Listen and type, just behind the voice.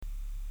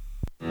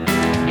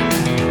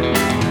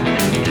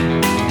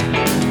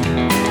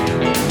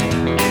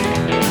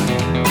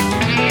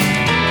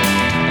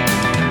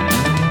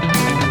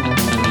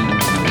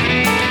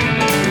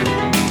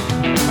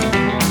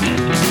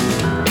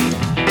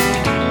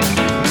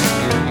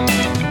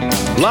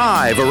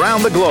Live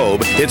around the globe,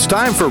 it's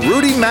time for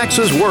Rudy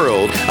Maxa's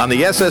World on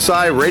the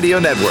SSI Radio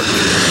Network.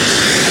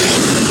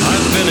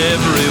 I've been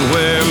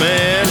everywhere,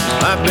 man.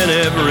 I've been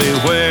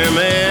everywhere,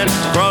 man.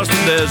 Across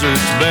the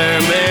deserts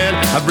bare, man.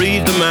 I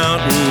breathe the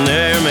mountain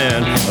air,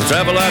 man. Of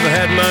travel I've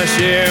had my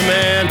share,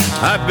 man.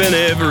 I've been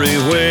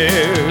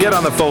everywhere. Get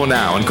on the phone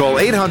now and call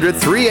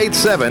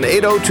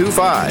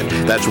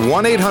 800-387-8025. That's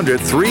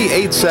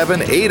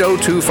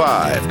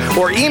 1-800-387-8025.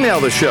 Or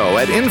email the show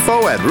at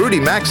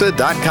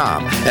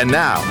info@rudymaxa.com. And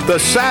now, the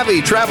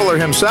savvy traveler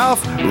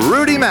himself,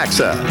 Rudy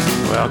Maxa.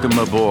 Welcome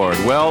aboard.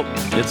 Well,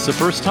 it's the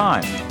first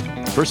time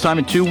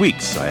in 2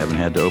 weeks I haven't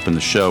had to open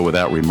the show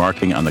without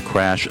remarking on the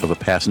crash of a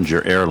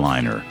passenger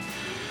airliner.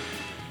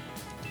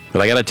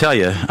 But I got to tell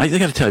you,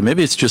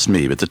 maybe it's just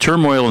me, but the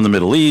turmoil in the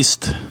Middle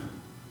East,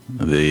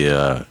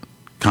 the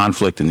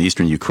conflict in the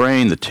eastern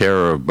Ukraine, the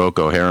terror of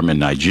Boko Haram in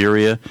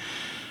Nigeria,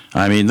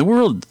 I mean, the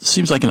world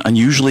seems like an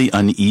unusually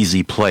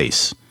uneasy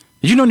place.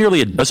 Did you know nearly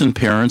a dozen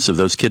parents of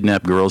those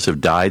kidnapped girls have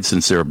died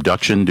since their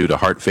abduction due to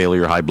heart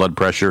failure, high blood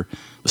pressure,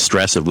 the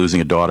stress of losing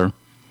a daughter?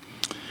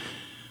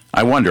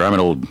 I wonder, I'm an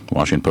old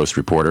Washington Post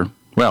reporter.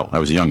 Well, I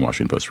was a young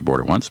Washington Post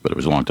reporter once, but it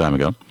was a long time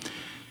ago.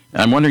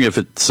 I'm wondering if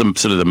it's some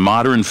sort of the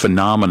modern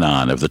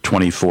phenomenon of the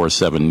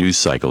 24/7 news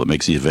cycle that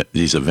makes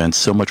these events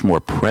so much more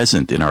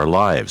present in our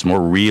lives,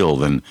 more real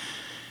than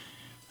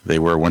they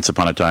were once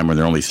upon a time when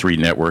there were only 3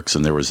 networks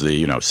and there was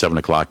the, 7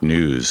 o'clock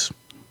news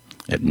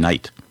at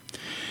night.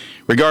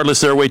 Regardless,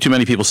 there are way too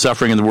many people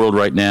suffering in the world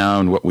right now,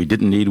 and what we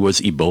didn't need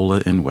was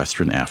Ebola in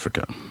Western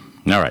Africa.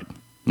 All right,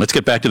 let's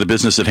get back to the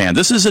business at hand.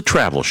 This is a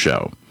travel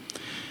show.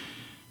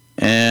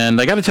 And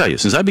I got to tell you,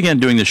 since I began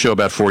doing this show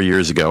about 4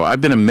 years ago,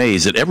 I've been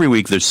amazed that every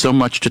week there's so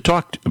much to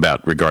talk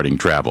about regarding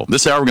travel.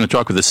 This hour, we're going to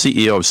talk with the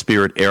CEO of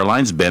Spirit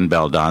Airlines, Ben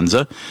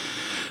Baldanza,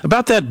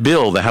 about that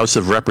bill the House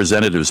of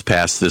Representatives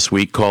passed this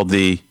week called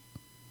the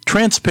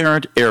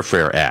Transparent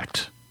Airfare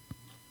Act.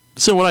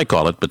 So what I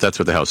call it, but that's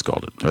what the House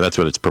called it, or that's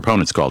what its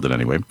proponents called it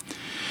anyway.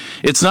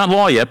 It's not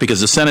law yet because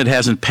the Senate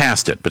hasn't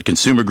passed it, but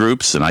consumer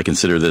groups, and I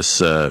consider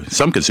this,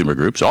 some consumer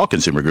groups, all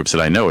consumer groups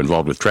that I know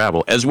involved with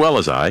travel, as well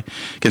as I,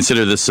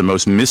 consider this the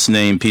most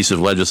misnamed piece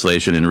of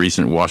legislation in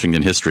recent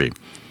Washington history.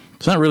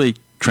 It's not really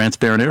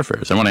transparent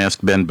airfares. I want to ask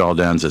Ben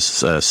Baldanza,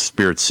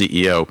 Spirit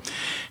CEO,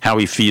 how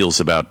he feels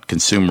about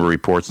Consumer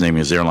Reports naming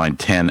his airline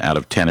 10 out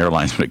of 10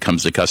 airlines when it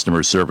comes to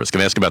customer service. Can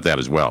I ask about that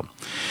as well?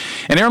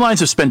 And airlines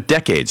have spent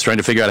decades trying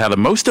to figure out how the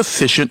most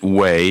efficient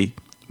way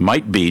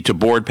might be to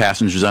board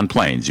passengers on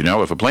planes.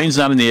 If a plane's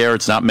not in the air,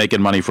 it's not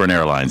making money for an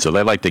airline. So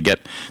they like to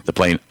get the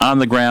plane on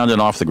the ground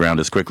and off the ground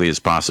as quickly as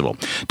possible.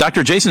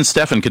 Dr. Jason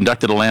Steffen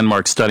conducted a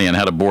landmark study on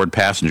how to board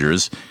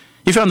passengers.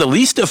 He found the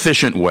least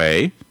efficient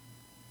way,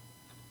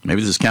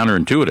 maybe this is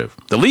counterintuitive,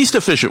 the least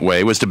efficient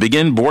way was to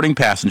begin boarding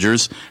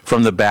passengers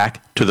from the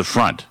back to the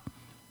front,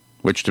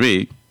 which to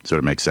me sort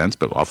of makes sense,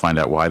 but I'll find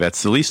out why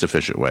that's the least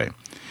efficient way.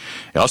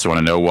 I also want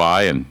to know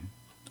why, and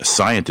a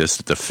scientist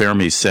at the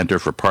Fermi Center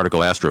for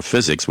Particle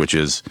Astrophysics, which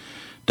is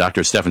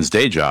Dr. Steffen's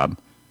day job,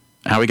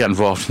 how he got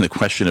involved in the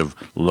question of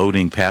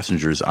loading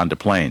passengers onto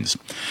planes.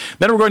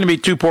 Then we're going to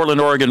meet 2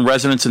 Portland, Oregon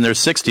residents in their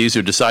 60s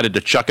who decided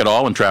to chuck it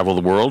all and travel the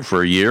world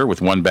for a year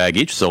with 1 bag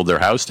each, sold their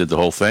house, did the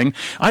whole thing.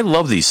 I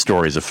love these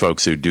stories of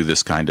folks who do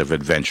this kind of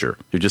adventure,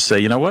 who just say,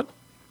 you know what,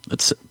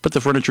 let's put the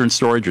furniture in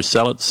storage or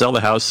sell it, sell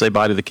the house, say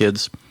bye to the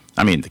kids.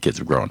 I mean, the kids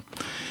have grown.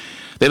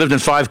 They lived in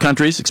 5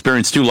 countries,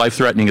 experienced 2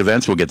 life-threatening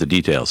events. We'll get the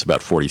details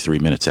about 43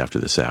 minutes after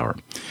this hour.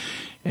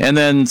 And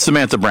then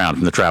Samantha Brown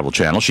from the Travel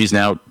Channel. She's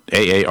now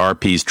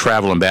AARP's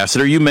travel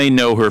ambassador. You may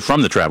know her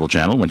from the Travel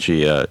Channel when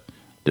she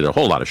did a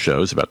whole lot of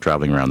shows about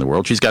traveling around the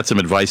world. She's got some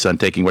advice on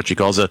taking what she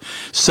calls a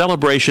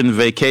celebration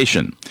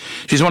vacation.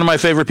 She's one of my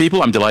favorite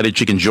people. I'm delighted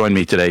she can join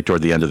me today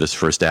toward the end of this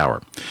first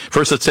hour.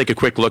 First, let's take a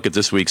quick look at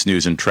this week's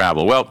news and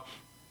travel. Well,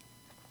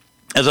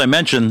 as I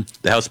mentioned,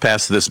 the House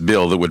passed this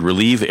bill that would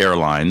relieve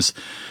airlines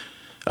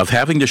of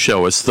having to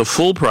show us the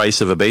full price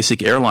of a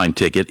basic airline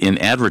ticket in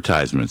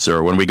advertisements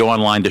or when we go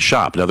online to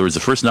shop. In other words, the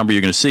first number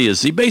you're going to see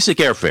is the basic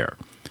airfare.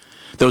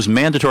 Those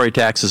mandatory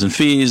taxes and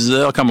fees,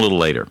 they'll come a little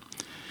later.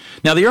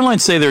 Now, the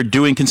airlines say they're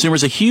doing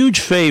consumers a huge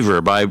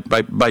favor by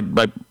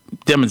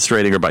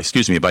demonstrating, or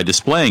by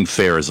displaying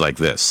fares like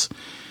this.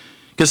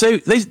 Because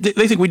they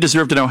think we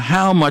deserve to know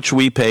how much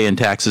we pay in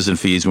taxes and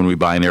fees when we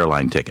buy an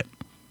airline ticket.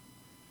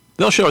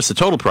 They'll show us the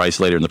total price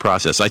later in the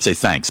process. I'd say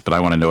thanks, but I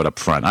want to know it up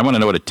front. I want to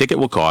know what a ticket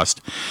will cost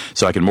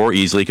so I can more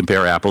easily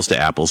compare apples to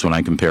apples when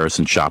I'm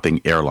comparison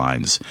shopping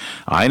airlines.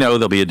 I know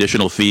there'll be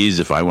additional fees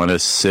if I want to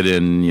sit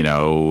in,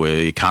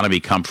 economy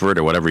comfort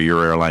or whatever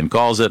your airline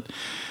calls it.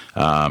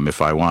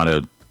 If I want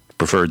a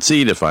preferred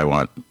seat, if I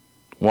want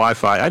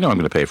Wi-Fi, I know I'm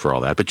going to pay for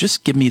all that, but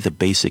just give me the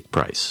basic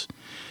price.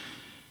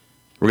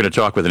 We're going to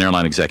talk with an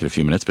airline executive in a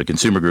few minutes, but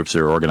consumer groups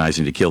are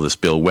organizing to kill this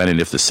bill when and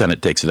if the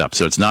Senate takes it up,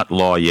 so it's not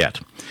law yet.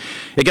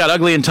 It got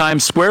ugly in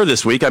Times Square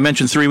this week. I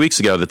mentioned 3 weeks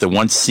ago that the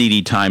once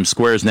seedy Times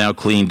Square is now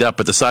cleaned up,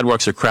 but the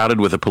sidewalks are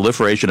crowded with a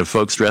proliferation of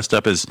folks dressed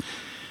up as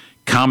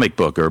comic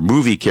book or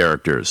movie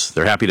characters.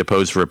 They're happy to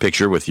pose for a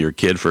picture with your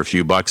kid for a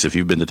few bucks. If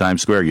you've been to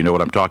Times Square, you know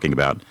what I'm talking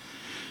about.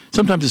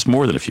 Sometimes it's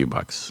more than a few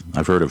bucks.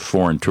 I've heard of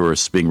foreign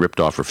tourists being ripped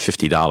off for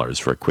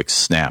 $50 for a quick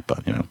snap,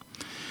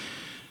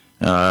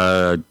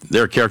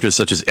 There are characters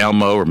such as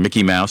Elmo or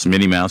Mickey Mouse,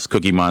 Minnie Mouse,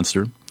 Cookie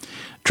Monster.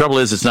 Trouble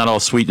is, it's not all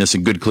sweetness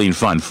and good, clean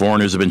fun.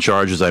 Foreigners have been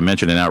charged, as I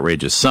mentioned, an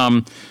outrageous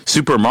sum.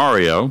 Super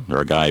Mario,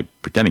 or a guy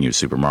pretending he was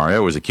Super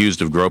Mario, was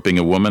accused of groping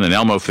a woman. An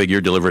Elmo figure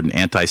delivered an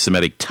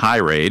anti-Semitic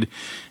tirade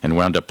and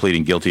wound up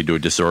pleading guilty to a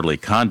disorderly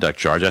conduct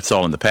charge. That's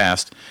all in the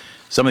past.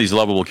 Some of these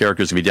lovable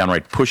characters can be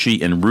downright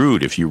pushy and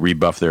rude if you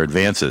rebuff their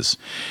advances.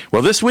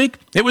 Well, this week,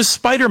 it was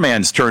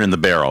Spider-Man's turn in the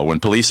barrel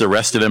when police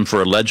arrested him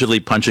for allegedly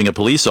punching a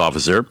police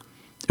officer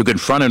who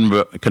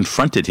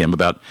confronted him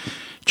about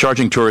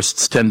charging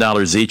tourists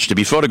 $10 each to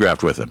be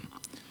photographed with him.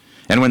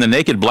 And when the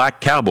naked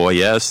black cowboy,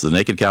 yes, the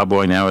naked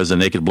cowboy now is a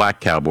naked black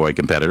cowboy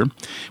competitor,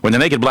 when the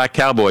naked black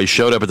cowboy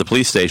showed up at the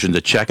police station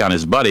to check on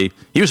his buddy,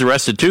 he was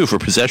arrested too for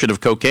possession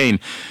of cocaine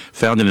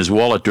found in his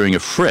wallet during a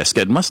frisk.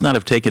 It must not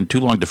have taken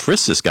too long to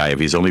frisk this guy if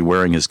he's only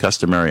wearing his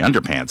customary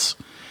underpants.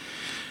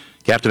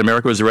 Captain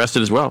America was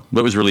arrested as well,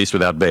 but was released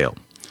without bail.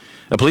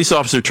 A police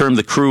officer termed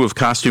the crew of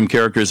costume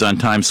characters on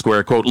Times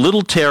Square, quote,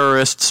 little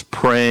terrorists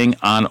preying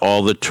on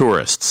all the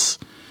tourists.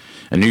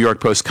 A New York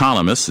Post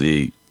columnist,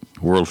 the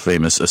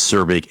world-famous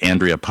acerbic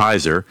Andrea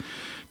Pizer,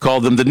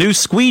 called them the new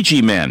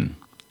squeegee men.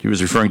 He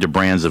was referring to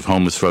brands of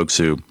homeless folks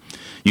who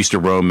used to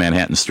roam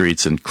Manhattan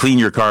streets and clean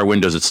your car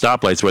windows at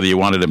stoplights, whether you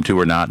wanted them to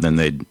or not, and then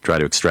they'd try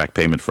to extract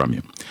payment from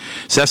you.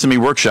 Sesame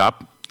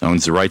Workshop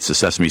owns the rights to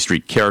Sesame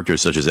Street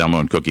characters such as Elmo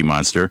and Cookie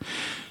Monster.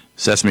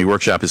 Sesame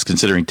Workshop is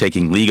considering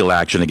taking legal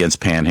action against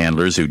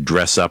panhandlers who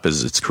dress up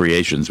as its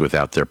creations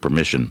without their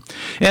permission.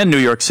 And New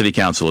York City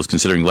Council is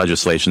considering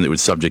legislation that would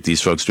subject these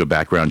folks to a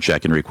background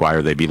check and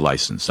require they be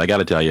licensed. I got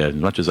to tell you, as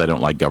much as I don't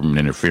like government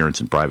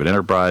interference in private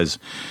enterprise,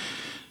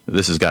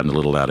 this has gotten a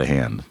little out of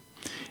hand.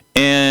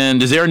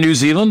 And is Air New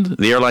Zealand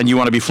the airline you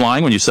want to be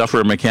flying when you suffer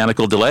a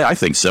mechanical delay? I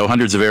think so.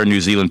 Hundreds of Air New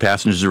Zealand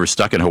passengers were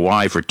stuck in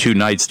Hawaii for 2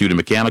 nights due to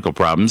mechanical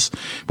problems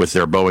with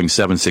their Boeing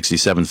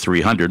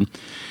 767-300.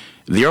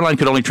 The airline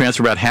could only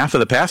transfer about half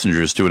of the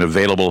passengers to an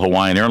available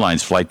Hawaiian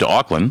Airlines flight to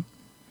Auckland.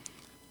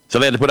 So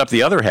they had to put up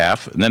the other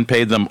half and then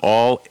paid them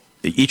all,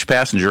 each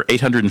passenger,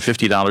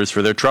 $850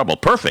 for their trouble.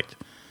 Perfect.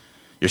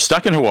 You're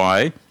stuck in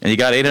Hawaii, and you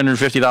got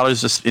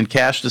 $850 in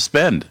cash to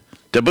spend,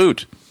 to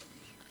boot.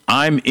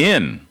 I'm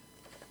in.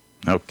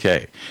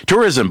 Okay.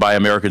 Tourism by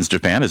Americans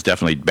Japan has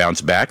definitely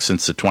bounced back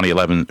since the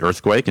 2011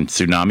 earthquake and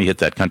tsunami hit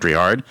that country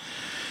hard.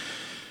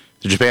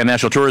 The Japan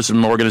National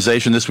Tourism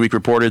Organization this week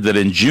reported that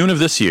in June of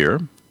this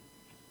year,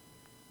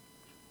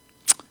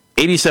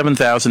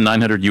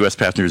 87,900 U.S.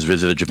 passengers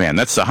visited Japan.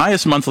 That's the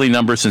highest monthly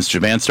number since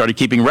Japan started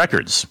keeping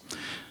records.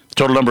 The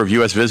total number of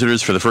U.S.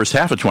 visitors for the first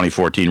half of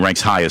 2014 ranks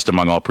highest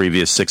among all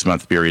previous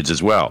 6-month periods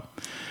as well.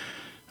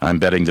 I'm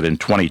betting that in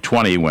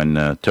 2020,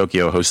 when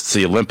Tokyo hosts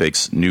the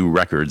Olympics, new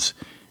records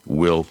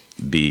will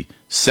be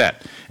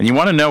set. And you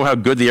want to know how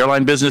good the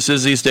airline business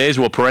is these days?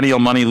 Well, perennial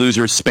money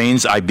loser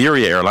Spain's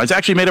Iberia Airlines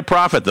actually made a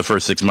profit the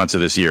first 6 months of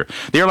this year.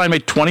 The airline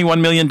made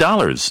 $21 million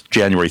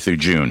January through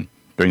June.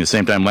 During the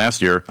same time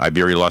last year,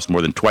 Iberia lost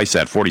more than twice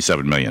that,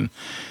 $47 million.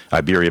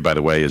 Iberia, by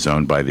the way, is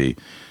owned by the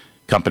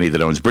company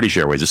that owns British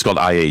Airways. It's called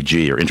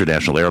IAG, or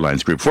International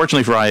Airlines Group.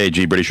 Fortunately for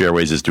IAG, British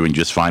Airways is doing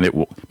just fine. It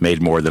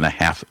made more than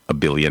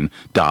 $500 million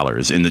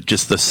in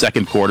just the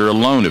second quarter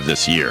alone of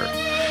this year.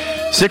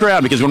 Stick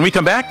around, because when we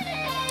come back,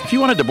 if you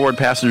wanted to board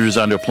passengers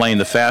onto a plane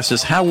the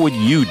fastest, how would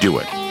you do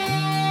it?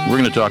 We're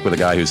going to talk with a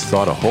guy who's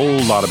thought a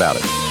whole lot about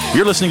it.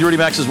 You're listening to Rudy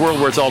Max's World,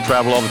 where it's all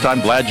travel all the time.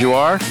 Glad you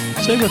are.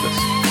 Stay with us.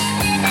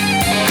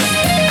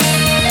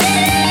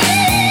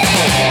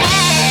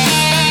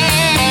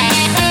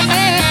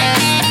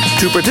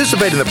 To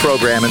participate in the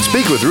program and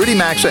speak with Rudy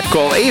Maxa,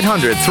 call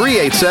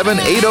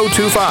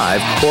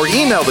 800-387-8025 or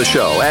email the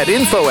show at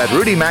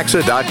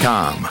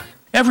info@rudymaxa.com.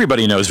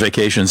 Everybody knows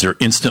vacations are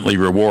instantly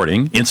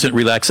rewarding. Instant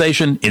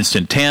relaxation,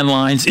 instant tan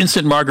lines,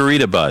 instant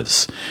margarita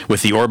buzz.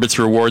 With the Orbitz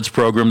Rewards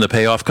program, the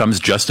payoff comes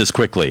just as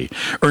quickly.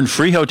 Earn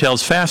free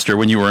hotels faster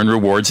when you earn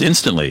rewards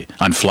instantly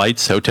on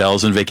flights,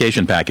 hotels, and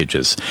vacation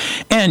packages.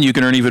 And you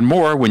can earn even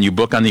more when you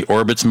book on the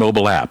Orbitz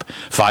mobile app.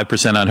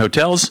 5% on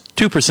hotels,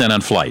 2% on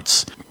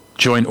flights.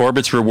 Join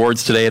Orbitz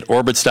Rewards today at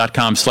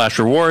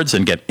Orbitz.com/rewards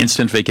and get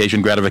instant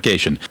vacation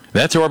gratification.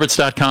 That's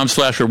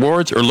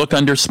Orbitz.com/rewards, or look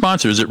under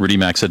sponsors at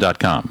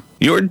RudyMaxa.com.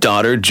 Your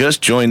daughter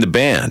just joined the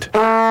band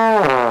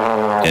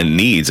and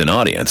needs an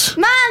audience.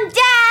 Mom,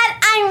 Dad,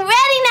 I'm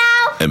ready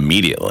now.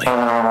 Immediately.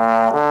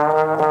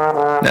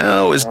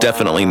 Now is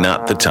definitely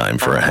not the time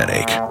for a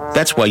headache.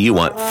 That's why you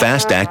want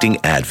fast-acting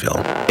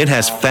Advil. It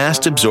has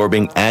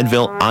fast-absorbing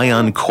Advil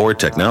Ion Core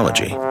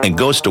technology and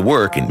goes to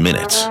work in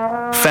minutes.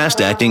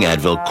 Fast-acting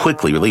Advil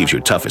quickly relieves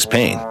your toughest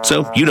pain,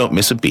 so you don't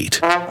miss a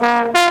beat.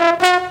 Try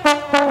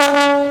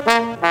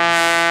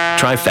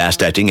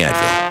fast-acting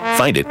Advil.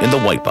 Find it in the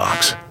white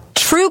box.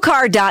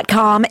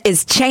 TrueCar.com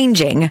is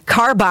changing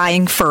car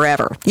buying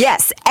forever.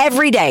 Yes,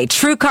 every day,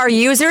 TrueCar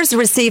users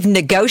receive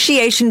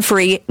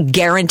negotiation-free,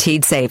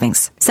 guaranteed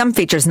savings. Some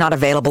features not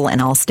available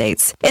in all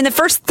states. In the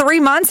first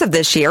 3 months of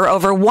this year,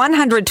 over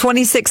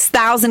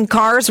 126,000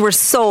 cars were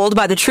sold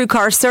by the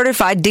TrueCar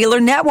Certified Dealer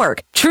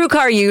Network.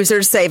 TrueCar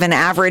users save an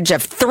average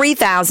of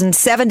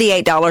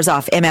 $3,078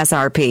 off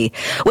MSRP.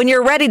 When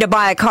you're ready to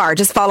buy a car,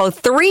 just follow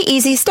 3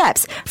 easy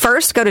steps.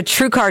 First, go to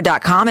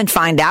TrueCar.com and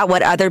find out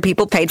what other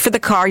people paid for the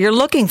car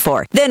you're looking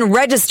for. Then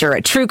register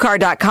at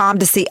TrueCar.com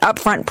to see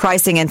upfront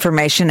pricing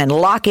information and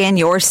lock in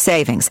your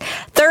savings.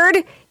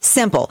 Third,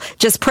 simple.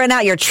 Just print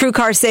out your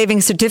TrueCar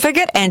savings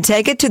certificate and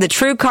take it to the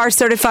TrueCar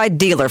Certified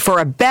Dealer for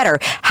a better,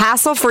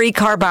 hassle-free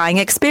car buying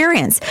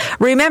experience.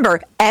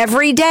 Remember,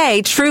 every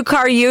day,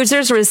 TrueCar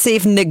users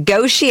receive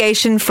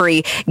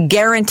negotiation-free,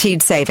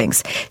 guaranteed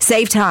savings.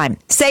 Save time,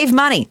 save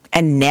money,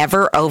 and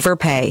never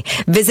overpay.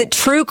 Visit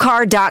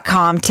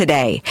TrueCar.com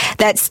today.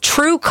 That's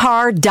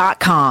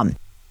TrueCar.com.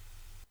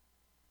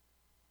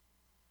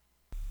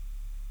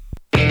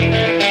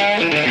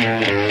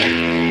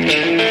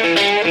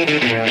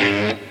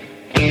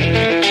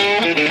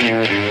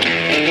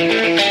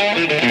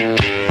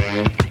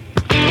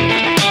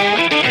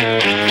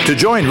 To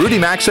join Rudy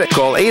Maxa,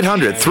 call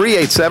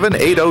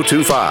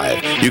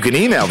 800-387-8025. You can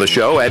email the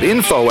show at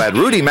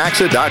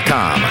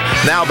info@rudymaxa.com.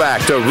 Now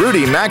back to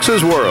Rudy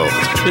Maxa's World.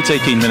 It's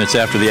 18 minutes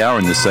after the hour,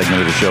 and this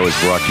segment of the show is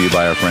brought to you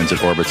by our friends at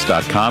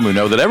Orbitz.com, who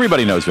know that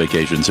everybody knows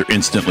vacations are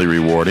instantly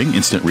rewarding,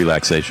 instant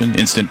relaxation,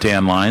 instant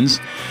tan lines,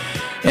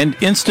 and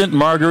instant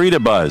margarita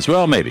buzz.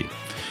 Well, maybe.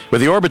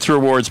 With the Orbitz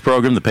Rewards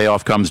program, the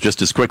payoff comes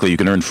just as quickly. You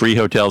can earn free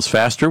hotels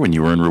faster when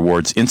you earn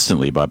rewards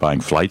instantly by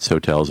buying flights,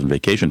 hotels, and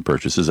vacation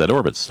purchases at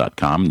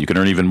Orbitz.com. You can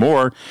earn even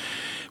more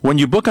when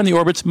you book on the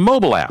Orbitz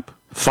mobile app.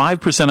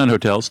 5% on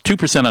hotels,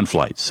 2% on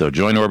flights. So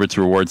join Orbitz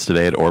Rewards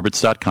today at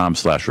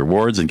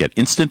Orbitz.com/rewards and get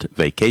instant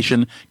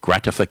vacation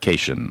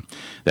gratification.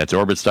 That's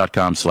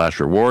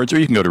Orbitz.com/rewards, or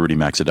you can go to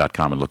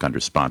RudyMaxa.com and look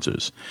under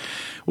sponsors.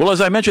 Well,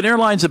 as I mentioned,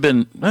 airlines they've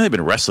been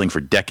wrestling for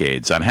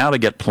decades on how to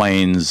get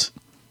planes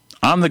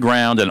on the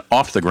ground and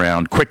off the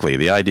ground quickly.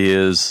 The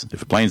idea is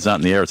if a plane's not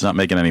in the air, it's not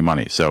making any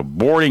money. So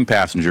boarding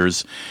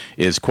passengers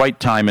is quite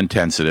time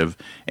intensive.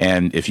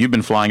 And if you've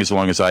been flying as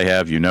long as I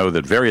have, you know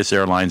that various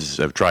airlines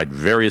have tried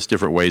various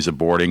different ways of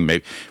boarding.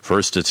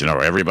 First, it's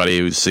everybody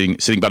who's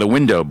sitting by the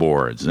window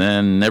boards,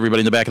 and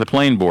everybody in the back of the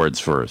plane boards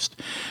first.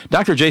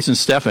 Dr. Jason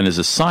Steffen is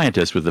a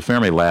scientist with the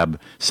Fermilab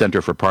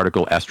Center for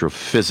Particle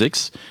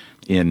Astrophysics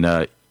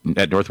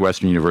at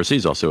Northwestern University.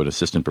 He's also an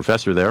assistant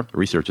professor there,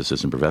 research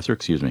assistant professor,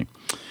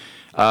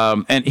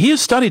 and he has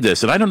studied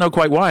this, and I don't know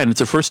quite why, and it's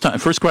the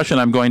first question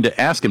I'm going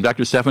to ask him.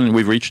 Dr. Steffen,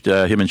 we've reached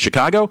him in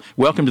Chicago.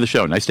 Welcome to the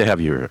show. Nice to have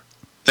you here.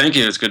 Thank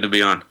you. It's good to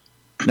be on.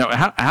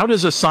 Now, how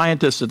does a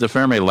scientist at the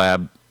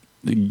Fermilab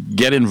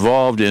get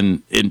involved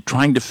in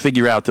trying to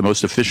figure out the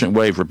most efficient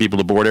way for people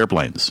to board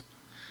airplanes?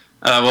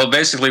 Well,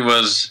 basically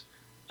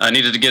I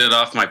needed to get it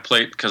off my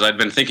plate because I'd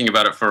been thinking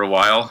about it for a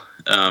while.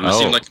 It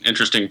seemed like an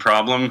interesting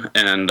problem,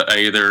 and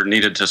I either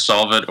needed to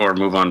solve it or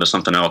move on to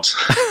something else.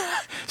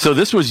 So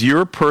this was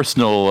your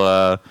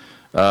personal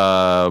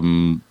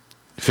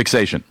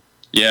fixation?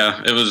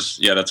 Yeah, it was.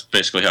 Yeah, that's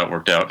basically how it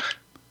worked out.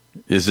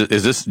 Is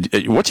this?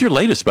 What's your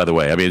latest, by the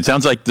way? I mean, it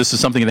sounds like this is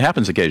something that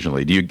happens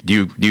occasionally. Do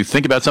you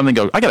think about something?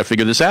 And go, I got to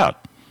figure this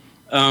out.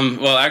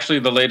 Well, actually,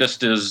 the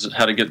latest is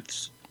how to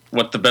get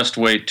what the best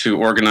way to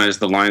organize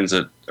the lines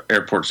at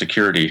airport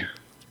security.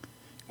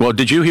 Well,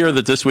 did you hear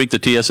that this week the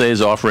TSA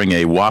is offering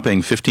a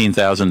whopping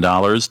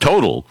 $15,000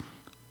 total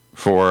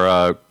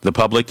for the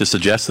public to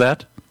suggest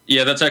that?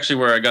 Yeah, that's actually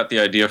where I got the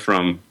idea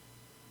from.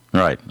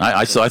 Right.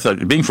 I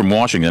thought, being from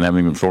Washington,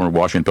 having been a former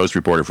Washington Post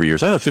reporter for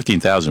years, I thought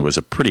 $15,000 was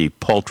a pretty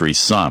paltry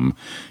sum,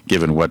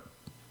 given what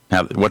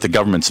the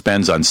government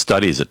spends on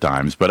studies at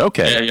times. But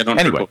okay. Yeah, don't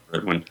anyway. trip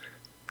over it when.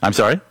 I'm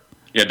sorry?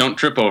 Yeah, don't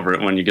trip over it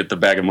when you get the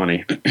bag of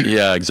money.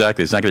 Yeah,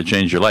 exactly. It's not going to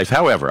change your life.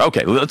 However,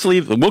 okay, let's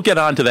leave. We'll get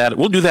on to that.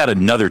 We'll do that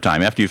another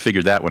time after you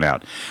figured that one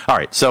out. All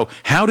right. So,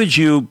 how did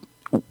you?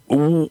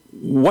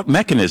 What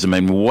mechanism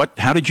and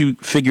how did you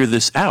figure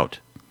this out?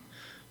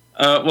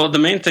 Well, the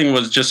main thing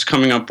was just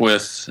coming up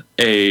with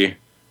a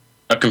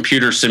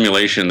computer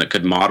simulation that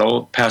could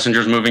model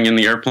passengers moving in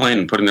the airplane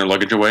and putting their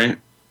luggage away.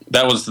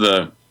 That was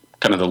the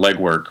kind of the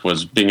legwork,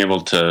 was being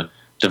able to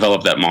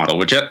develop that model,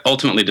 which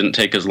ultimately didn't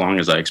take as long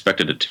as I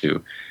expected it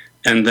to.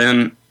 And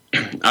then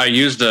I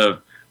used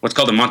what's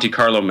called the Monte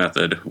Carlo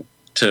method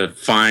to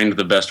find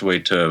the best way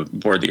to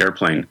board the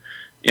airplane.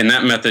 In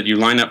that method, you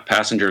line up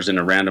passengers in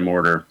a random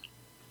order,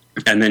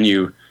 and then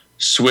you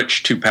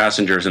switch two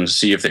passengers and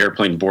see if the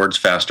airplane boards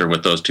faster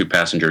with those two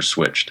passengers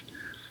switched.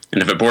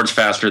 And if it boards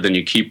faster, then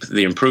you keep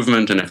the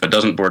improvement, and if it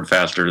doesn't board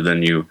faster,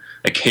 then you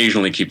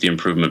occasionally keep the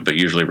improvement, but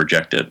usually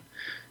reject it.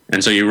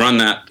 And so you run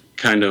that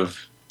kind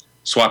of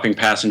swapping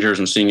passengers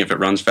and seeing if it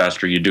runs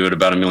faster. You do it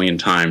about 1 million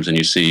times, and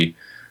you see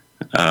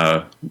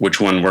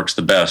which one works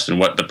the best and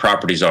what the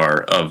properties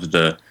are of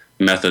the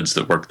methods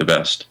that work the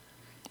best.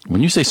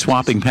 When you say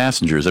swapping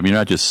passengers, I mean, you're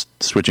not just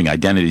switching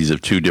identities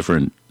of two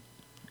different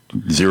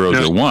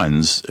zeros or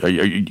ones. Do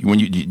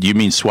you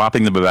mean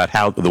swapping them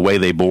about the way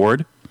they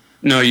board?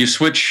 No, you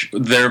switch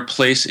their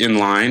place in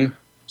line.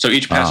 So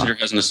each passenger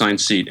has an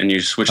assigned seat, and you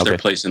switch their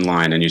place in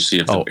line, and you see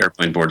if the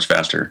airplane boards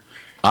faster.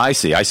 I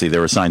see.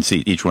 They're assigned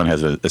seat. Each one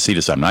has a seat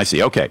assignment. I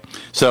see. Okay.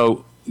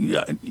 So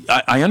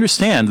I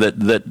understand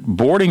that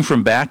boarding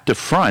from back to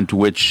front,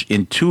 which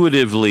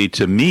intuitively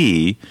to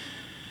me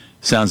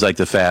sounds like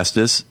the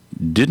fastest,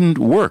 didn't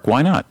work.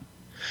 Why not?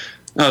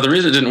 No, the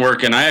reason it didn't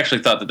work, and I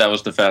actually thought that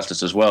was the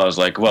fastest as well. I was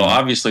like, well,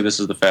 obviously this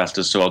is the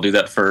fastest, so I'll do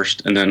that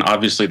first, and then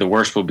obviously the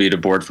worst will be to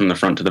board from the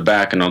front to the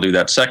back, and I'll do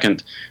that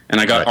second. And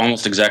I got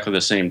almost exactly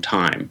the same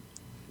time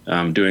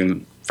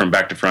doing from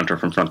back to front or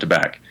from front to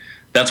back.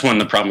 That's when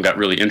the problem got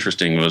really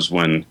interesting, was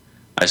when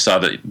I saw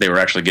that they were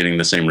actually getting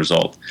the same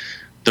result.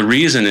 The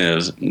reason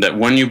is that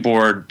when you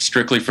board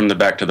strictly from the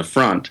back to the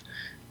front,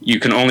 you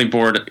can only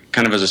board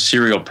kind of as a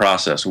serial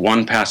process.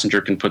 One passenger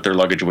can put their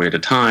luggage away at a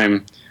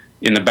time.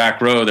 In the back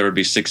row, there would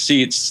be 6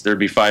 seats. There would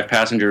be 5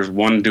 passengers,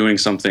 1 doing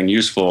something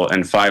useful,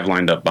 and 5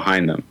 lined up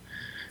behind them.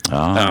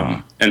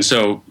 And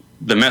so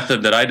the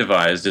method that I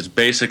devised is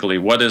basically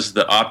what is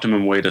the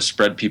optimum way to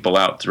spread people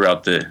out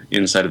throughout the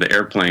inside of the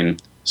airplane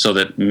so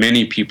that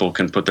many people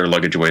can put their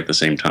luggage away at the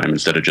same time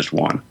instead of just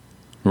one.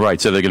 Right,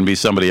 so there can be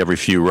somebody every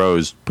few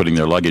rows putting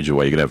their luggage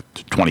away. You could have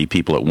 20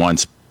 people at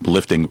once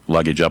lifting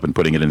luggage up and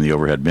putting it in the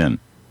overhead bin.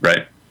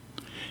 Right.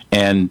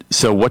 And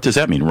so what does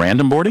that mean?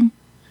 Random boarding?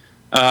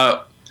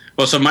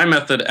 Well, so my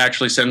method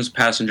actually sends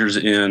passengers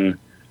in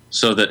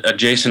so that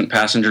adjacent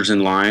passengers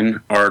in line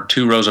are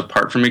 2 rows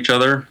apart from each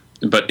other,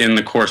 but in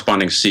the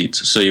corresponding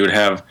seats. So you would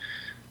have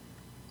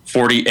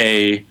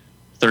 40A,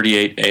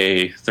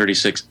 38A,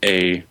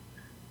 36A.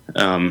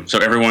 So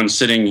everyone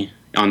sitting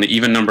on the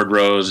even-numbered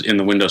rows in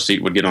the window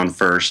seat would get on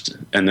first,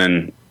 and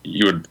then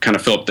you would kind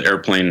of fill up the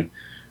airplane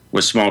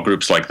with small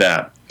groups like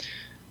that.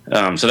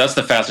 So that's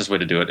the fastest way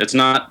to do it. It's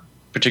not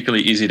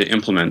particularly easy to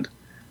implement.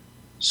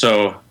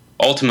 So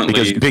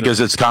ultimately, because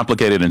it's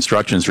complicated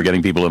instructions for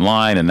getting people in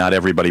line, and not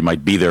everybody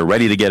might be there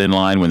ready to get in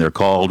line when they're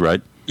called,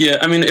 right? Yeah,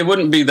 I mean, it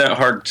wouldn't be that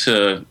hard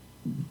to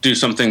do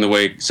something the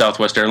way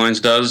Southwest Airlines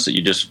does.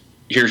 You just,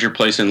 here's your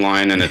place in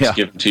line, and it's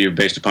given to you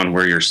based upon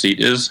where your seat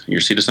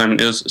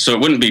assignment is. So it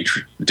wouldn't be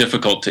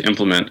difficult to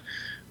implement,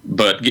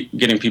 but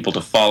getting people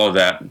to follow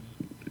that,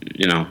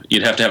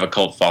 you'd have to have a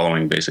cult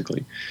following,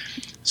 basically.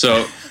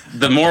 So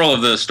the moral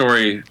of the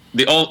story,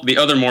 the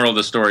other moral of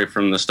the story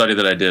from the study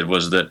that I did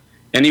was that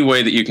any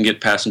way that you can get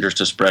passengers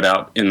to spread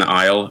out in the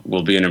aisle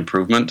will be an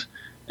improvement.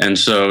 And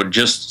so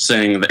just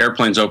saying the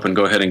airplane's open,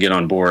 go ahead and get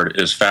on board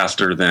is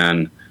faster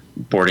than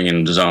boarding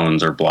in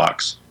zones or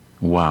blocks.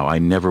 Wow, I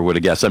never would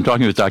have guessed. I'm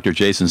talking with Dr.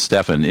 Jason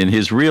Steffen. In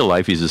his real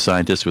life, he's a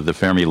scientist with the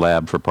Fermi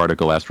Lab for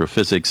Particle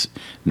Astrophysics,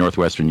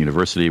 Northwestern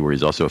University, where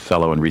he's also a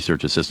fellow and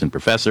research assistant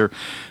professor.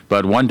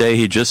 But one day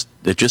he just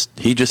had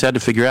to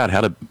figure out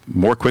how to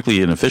more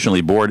quickly and efficiently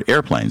board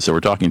airplanes. So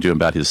we're talking to him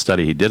about his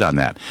study he did on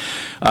that.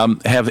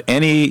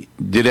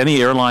 Did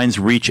any airlines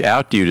reach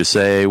out to you to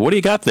say, what do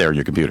you got there in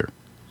your computer?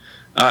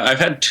 I've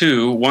had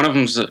 2. One of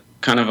them's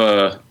kind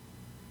of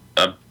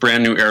a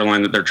brand new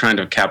airline that they're trying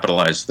to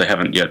capitalize. They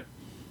haven't yet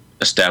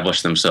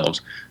established themselves.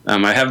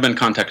 I have been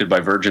contacted by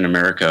Virgin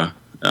America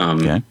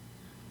to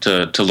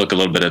look a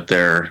little bit at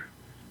their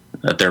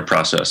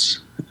process.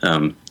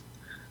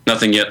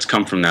 Nothing yet's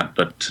come from that,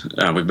 but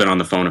we've been on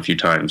the phone a few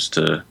times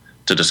to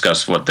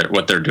discuss what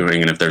they're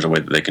doing and if there's a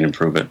way that they can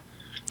improve it.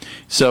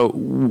 So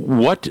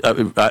what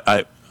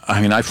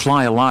I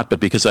fly a lot, but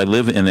because I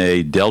live in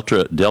a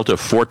Delta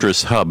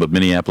Fortress hub of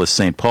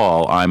Minneapolis-St.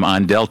 Paul, I'm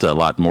on Delta a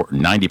lot more,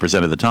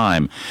 90% of the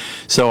time.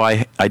 So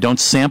I don't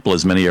sample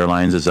as many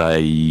airlines as I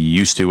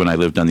used to when I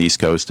lived on the East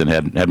Coast and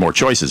had more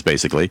choices,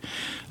 basically.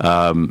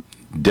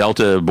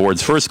 Delta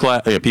boards first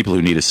class, people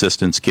who need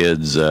assistance,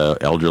 kids,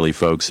 elderly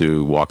folks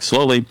who walk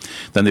slowly.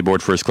 Then they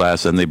board first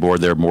class, then they board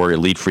their more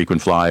elite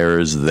frequent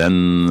flyers,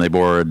 then they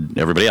board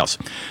everybody else.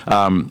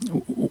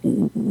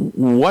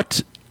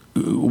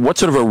 What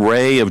sort of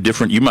array of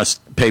different? You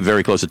must pay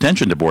very close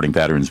attention to boarding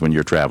patterns when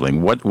you're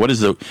traveling. What is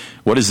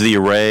the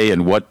array,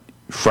 and what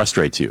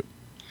frustrates you?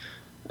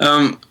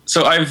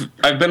 So I've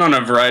been on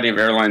a variety of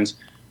airlines.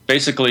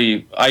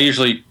 Basically,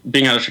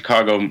 being out of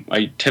Chicago,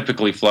 I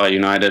typically fly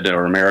United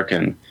or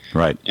American.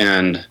 Right.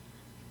 And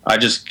I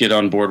just get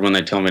on board when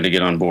they tell me to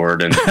get on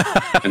board, and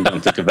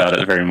don't think about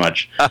it very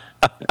much.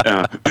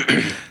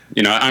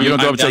 You don't go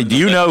up and say, "Do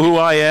you know who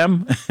I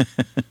am?"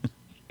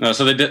 No,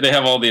 so they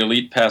have all the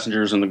elite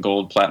passengers and the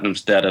gold, platinum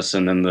status,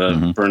 and then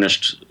the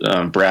burnished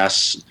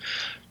brass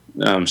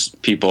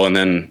people, and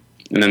then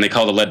they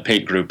call the lead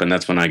paint group, and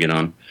that's when I get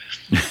on.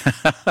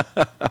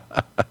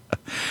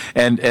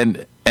 And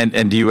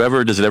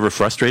does it ever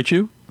frustrate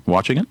you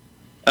watching it?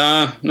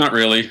 Not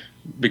really,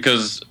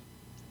 because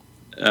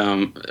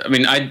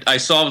I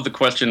solved the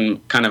question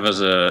kind of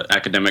as a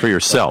academic for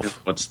yourself.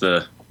 What's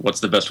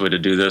the best way to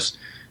do this?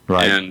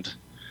 Right. And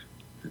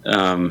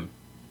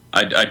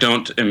I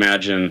don't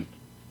imagine.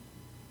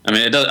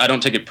 I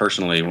don't take it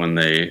personally when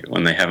I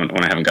haven't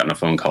gotten a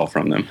phone call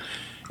from them.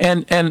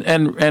 And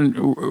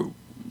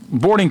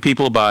boarding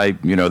people by,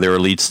 their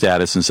elite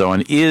status and so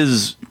on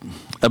is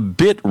a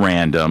bit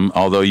random,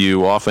 although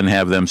you often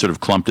have them sort of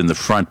clumped in the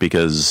front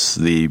because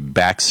the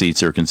back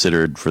seats are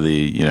considered for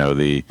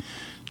the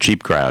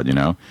cheap crowd,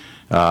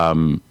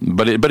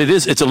 But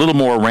it's a little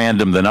more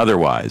random than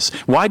otherwise.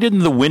 Why didn't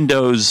the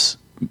windows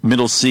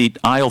middle seat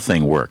aisle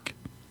thing work?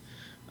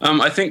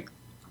 I think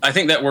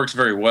that works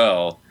very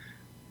well.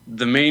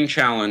 The main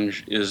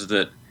challenge is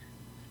that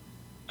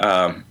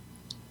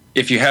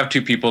if you have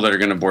two people that are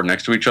going to board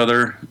next to each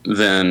other,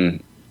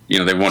 then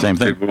they want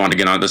to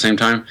get on at the same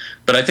time.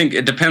 But I think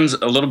it depends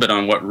a little bit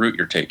on what route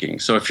you're taking.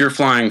 So if you're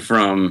flying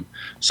from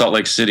Salt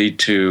Lake City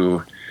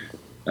to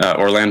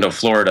Orlando,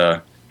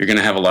 Florida, you're going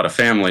to have a lot of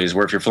families,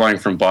 where if you're flying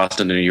from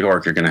Boston to New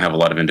York, you're going to have a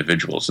lot of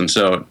individuals. And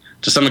so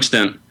to some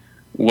extent,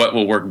 what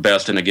will work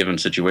best in a given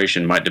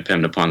situation might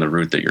depend upon the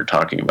route that you're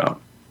talking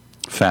about.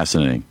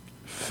 Fascinating.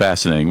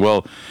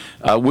 Well,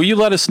 will you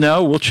let us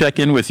know? We'll check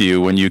in with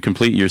you when you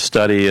complete your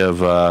study of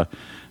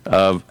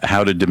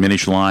how to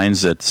diminish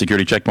lines at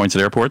security checkpoints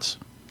at airports.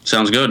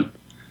 Sounds good.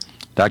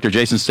 Dr.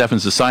 Jason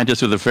Steffen's a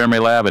scientist with the Fermi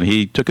Lab, and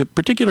he took a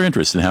particular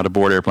interest in how to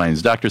board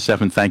airplanes. Dr.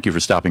 Steffen, thank you for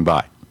stopping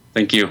by.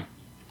 Thank you.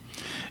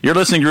 You're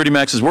listening to Rudy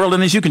Max's World,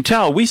 and as you can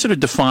tell, we sort of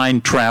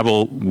define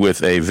travel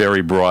with a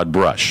very broad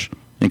brush,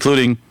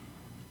 including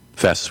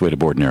fastest way to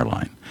board an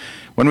airline.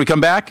 When we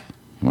come back,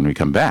 we're going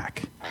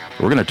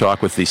to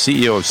talk with the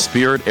CEO of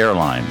Spirit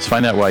Airlines,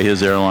 find out why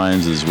his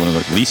airlines is one of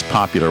the least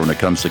popular when it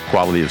comes to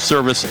quality of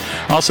service.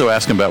 Also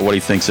ask him about what he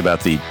thinks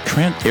about the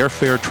Transparent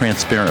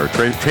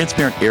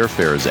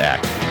Airfares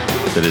Act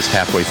that is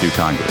halfway through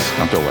Congress.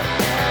 Don't go away.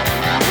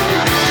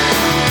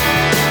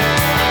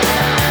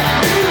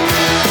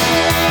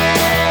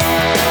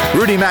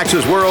 Rudy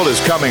Max's World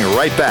is coming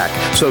right back,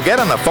 so get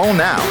on the phone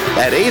now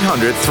at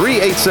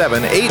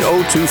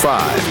 800-387-8025.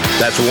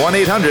 That's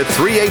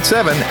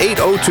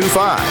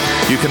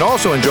 1-800-387-8025. You can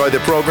also enjoy the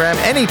program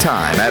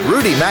anytime at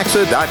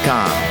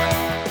rudymaxa.com.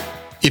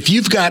 If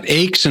you've got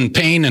aches and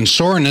pain and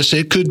soreness,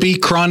 it could be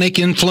chronic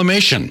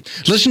inflammation.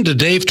 Listen to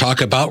Dave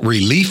talk about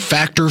Relief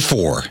Factor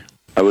 4.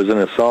 I was in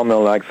a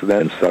sawmill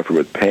accident and suffered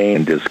with pain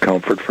and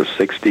discomfort for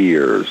 60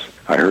 years.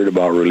 I heard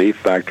about Relief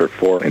Factor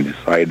 4 and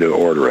decided to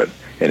order it.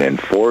 And in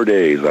 4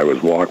 days, I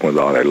was walking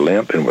without a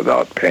limp and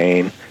without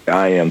pain.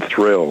 I am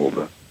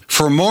thrilled.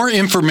 For more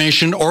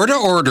information or to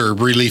order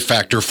Relief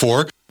Factor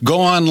 4,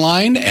 go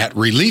online at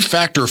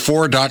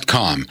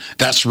ReliefFactor4.com.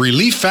 That's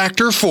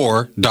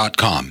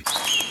ReliefFactor4.com.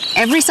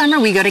 Every summer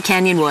we go to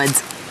Canyon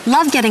Woods.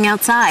 Love getting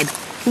outside.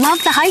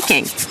 Love the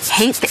hiking.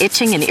 Hate the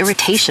itching and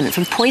irritation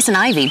from poison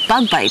ivy,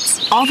 bug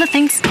bites, all the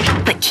things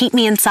that keep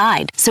me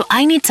inside. So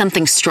I need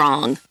something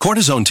strong.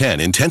 Cortisone 10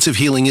 Intensive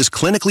Healing is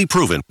clinically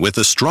proven with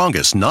the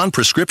strongest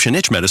non-prescription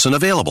itch medicine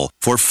available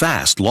for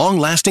fast,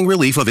 long-lasting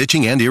relief of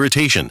itching and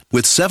irritation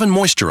with 7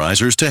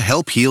 moisturizers to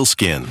help heal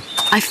skin.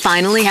 I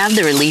finally have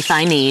the relief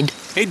I need.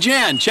 Hey,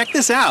 Jan, check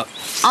this out.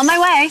 On my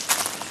way.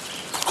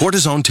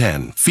 Cortisone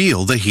 10.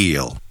 Feel the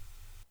heal.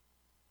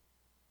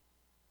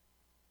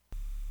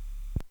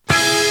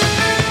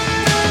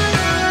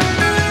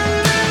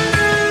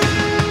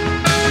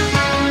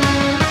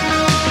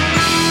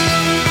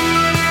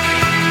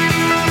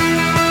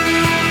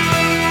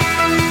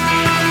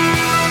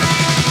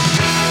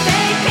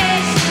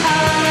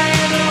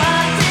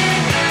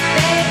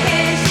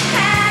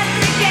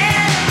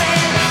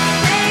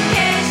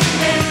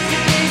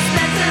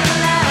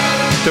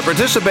 To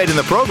participate in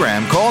the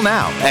program, call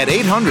now at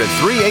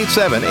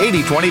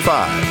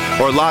 800-387-8025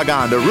 or log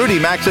on to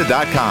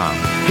rudymaxa.com.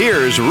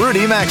 Here's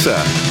Rudy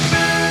Maxa.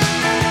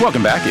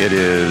 Welcome back. It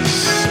is,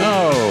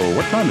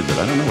 what time is it?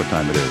 I don't know what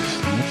time it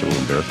is. That's a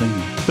little embarrassing.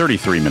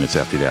 33 minutes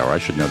after the hour. I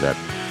should know that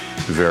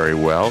very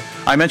well.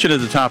 I mentioned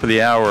at the top of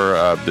the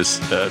hour this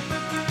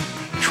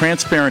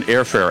Transparent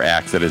Airfare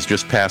Act that has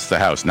just passed the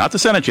House. Not the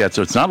Senate yet,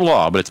 so it's not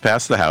law, but it's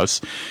passed the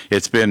House.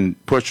 It's been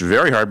pushed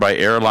very hard by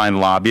airline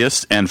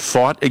lobbyists and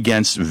fought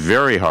against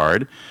very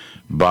hard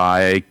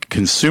by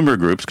consumer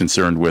groups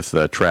concerned with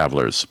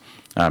travelers.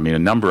 I mean, a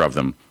number of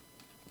them.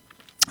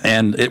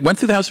 And it went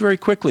through the House very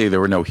quickly. There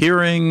were no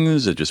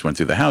hearings. It just went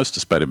through the House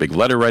despite a big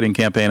letter-writing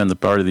campaign on the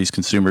part of these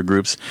consumer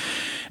groups.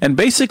 And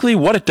basically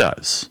what it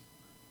does,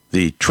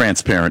 the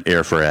Transparent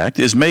Airfare Act,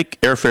 is make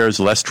airfares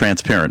less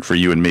transparent for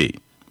you and me.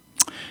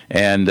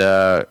 And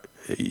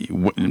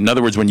in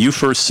other words, when you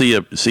first see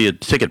a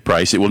ticket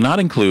price, it will not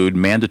include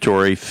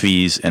mandatory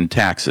fees and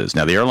taxes.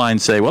 Now, the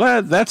airlines say,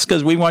 well, that's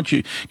because we want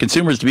you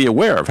consumers to be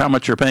aware of how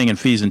much you're paying in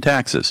fees and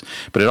taxes.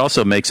 But it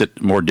also makes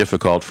it more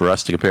difficult for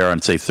us to compare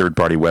on, say,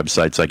 third-party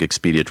websites like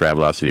Expedia,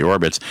 Travelocity, or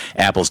Orbitz,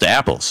 apples to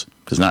apples.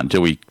 Because not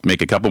until we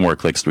make a couple more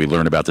clicks do we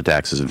learn about the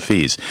taxes and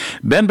fees.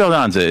 Ben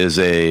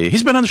Beldanza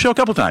he's been on the show a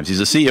couple times. He's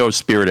the CEO of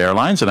Spirit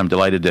Airlines, and I'm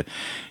delighted to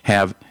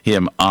have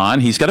him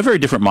on. He's got a very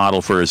different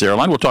model for his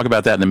airline. We'll talk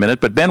about that in a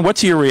minute. But Ben,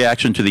 what's your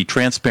reaction to the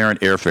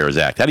Transparent Airfares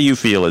Act? How do you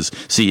feel as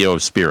CEO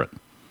of Spirit?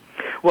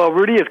 Well,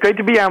 Rudy, it's great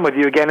to be on with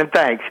you again, and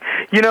thanks.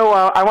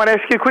 I want to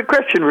ask you a quick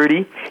question,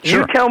 Rudy.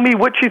 Sure. You tell me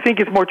what you think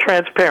is more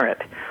transparent,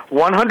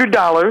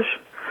 $100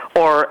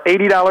 or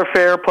 $80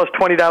 fare plus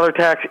 $20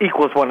 tax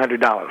equals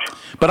 $100.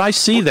 But I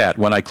see that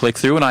when I click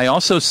through, and I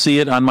also see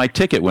it on my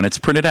ticket when it's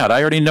printed out.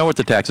 I already know what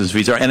the taxes and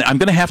fees are, and I'm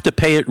going to have to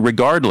pay it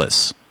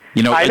regardless.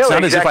 It's not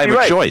exactly as if I have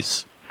right. a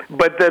choice.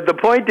 But the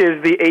point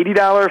is the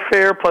 $80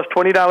 fare plus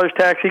 $20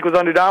 tax equals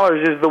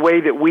 $100 is the way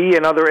that we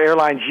and other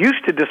airlines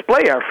used to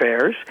display our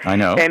fares. I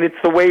know. And it's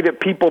the way that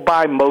people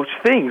buy most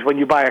things. When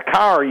you buy a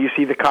car, you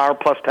see the car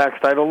plus tax,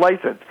 title,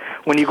 license.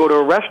 When you go to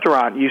a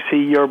restaurant, you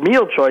see your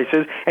meal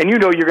choices, and you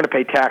know you're going to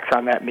pay tax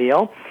on that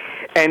meal.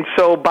 And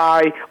so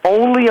by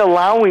only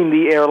allowing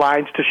the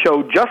airlines to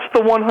show just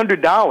the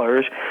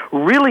 $100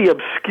 really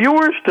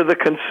obscures to the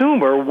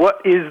consumer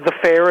what is the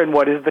fare and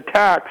what is the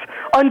tax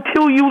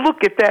until you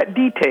look at that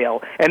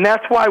detail. And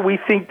that's why we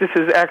think this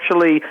is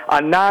actually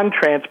a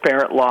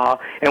non-transparent law,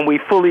 and we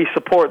fully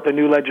support the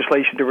new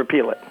legislation to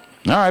repeal it.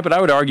 All right, but I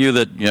would argue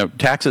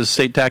that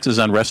state taxes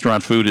on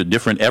restaurant food are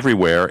different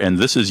everywhere, and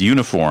this is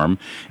uniform.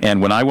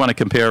 And when I want to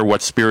compare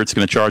what Spirit's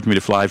going to charge me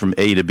to fly from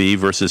A to B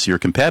versus your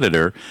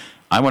competitor,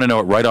 I want to know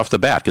it right off the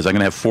bat because I'm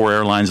going to have 4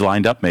 airlines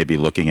lined up maybe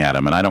looking at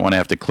them, and I don't want to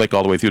have to click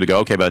all the way through to go,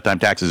 okay, by the time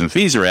taxes and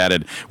fees are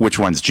added, which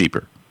one's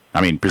cheaper?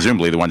 I mean,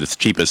 presumably the one that's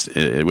cheapest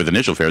with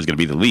initial fare is going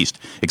to be the least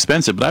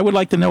expensive, but I would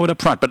like to know it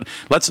up front. But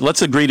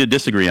let's agree to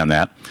disagree on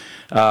that.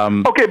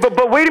 Okay,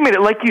 but wait a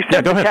minute. Like you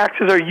said, the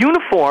taxes are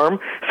uniform,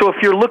 so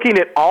if you're looking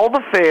at all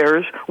the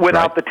fares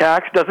without the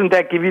tax, doesn't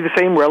that give you the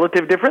same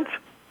relative difference?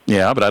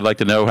 Yeah, but I'd like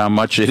to know how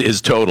much it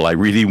is total. I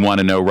really want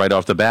to know right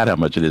off the bat how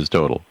much it is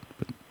total.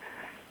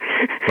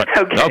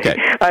 Okay.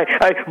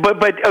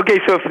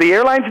 So if the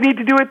airlines need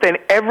to do it, then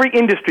every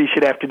industry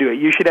should have to do it.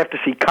 You should have to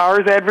see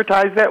cars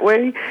advertised that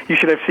way. You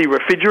should have to see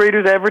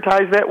refrigerators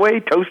advertised that way,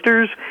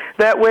 toasters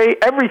that way,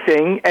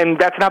 everything. And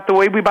that's not the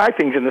way we buy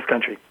things in this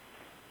country.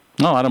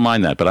 No, I don't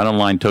mind that, but I don't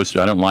line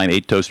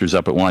 8 toasters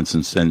up at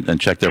once and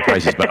check their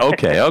prices. But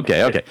okay. All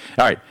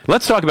right,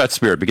 let's talk about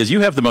Spirit because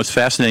you have the most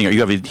fascinating. You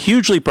have a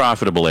hugely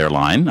profitable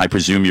airline. I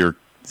presume your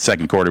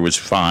second quarter was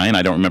fine.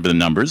 I don't remember the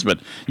numbers, but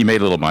you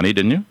made a little money,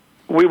 didn't you?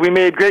 We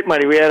made great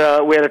money. We had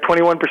a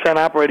 21%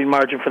 operating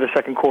margin for the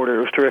second quarter.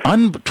 It was terrific.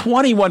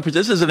 21%.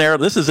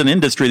 This is an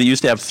industry that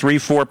used to have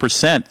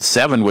 3-4%.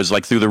 7 was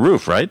like through the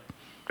roof, right?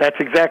 That's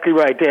exactly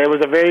right. It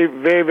was a very,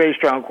 very, very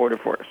strong quarter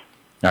for us.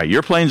 All right,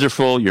 your planes are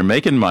full. You're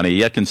making money.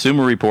 Yet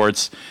Consumer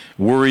Reports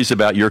worries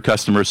about your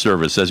customer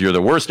service. Says you're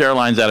the worst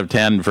airlines out of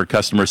 10 for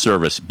customer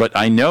service. But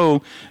I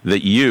know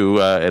that you,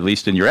 at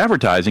least in your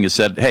advertising, has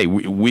said, "Hey,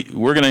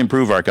 we're going to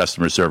improve our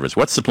customer service."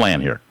 What's the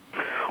plan here?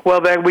 Well,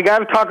 then we got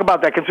to talk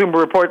about that Consumer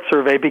Reports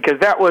survey because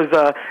that was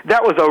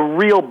a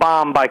real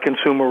bomb by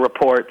Consumer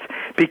Reports.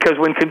 Because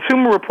when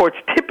Consumer Reports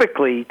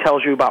typically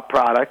tells you about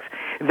products,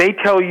 they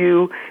tell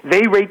you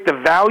they rate the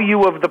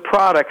value of the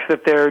products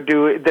that they're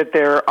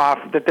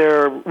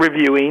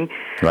reviewing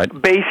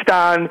based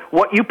on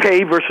what you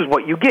pay versus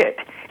what you get.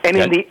 And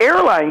in the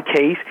airline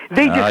case,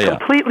 they just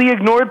completely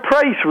ignored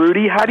price,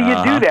 Rudy. How do you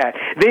do that?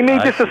 They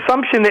made this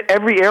assumption that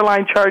every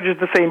airline charges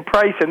the same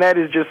price, and that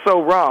is just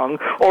so wrong.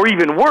 Or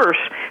even worse,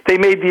 they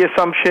made the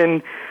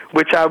assumption,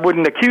 which I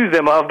wouldn't accuse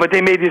them of, but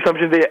they made the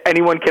assumption that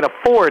anyone can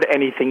afford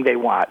anything they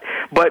want.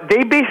 But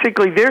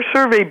their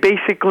survey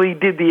basically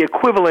did the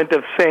equivalent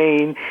of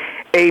saying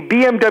a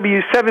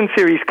BMW 7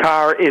 Series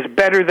car is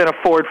better than a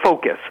Ford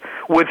Focus,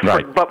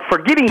 but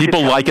forgetting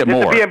people like it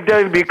more. The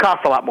BMW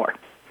costs a lot more.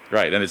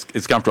 Right, and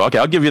it's comfortable. Okay,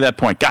 I'll give you that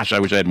point. Gosh, I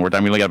wish I had more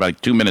time. We only got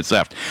about 2 minutes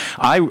left.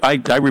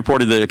 I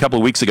reported a couple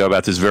of weeks ago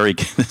about this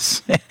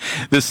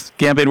this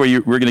campaign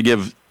where we're going to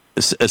give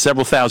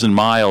several thousand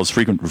miles,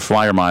 frequent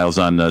flyer miles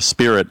on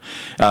Spirit,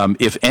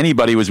 if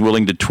anybody was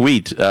willing to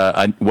tweet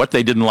what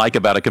they didn't like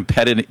about a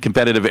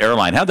competitive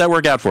airline. How'd that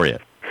work out for you?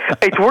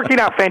 It's working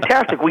out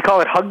fantastic. We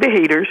call it Hug the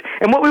Haters.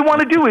 And what we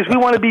want to do is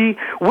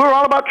we're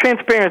all about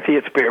transparency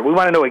at Spirit. We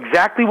want to know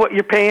exactly what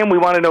you're paying. We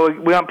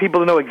want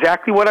people to know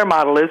exactly what our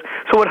model is.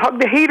 So what Hug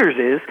the Haters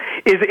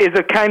is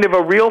a kind of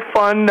a real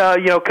fun,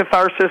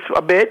 catharsis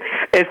a bit,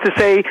 is to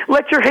say,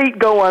 let your hate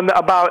go on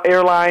about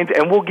airlines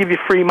and we'll give you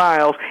free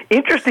miles.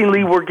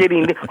 Interestingly, we're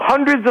getting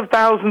hundreds of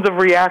thousands of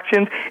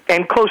reactions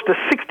and close to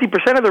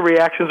 60% of the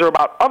reactions are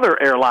about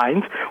other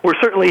airlines. We're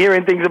certainly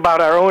hearing things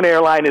about our own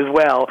airline as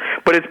well.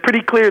 But it's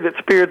pretty clear that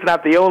Spirit's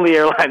not the only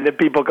airline that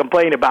people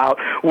complain about.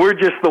 We're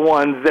just the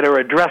ones that are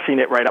addressing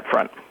it right up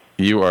front.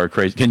 You are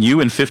crazy. Can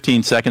you, in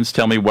 15 seconds,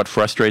 tell me what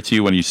frustrates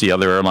you when you see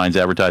other airlines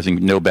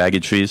advertising no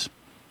baggage fees?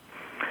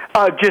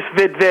 Just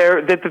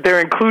that they're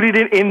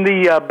included in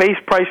the base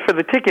price for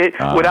the ticket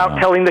without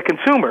telling the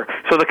consumer.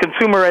 So the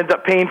consumer ends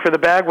up paying for the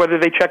bag whether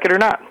they check it or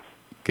not.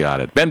 Got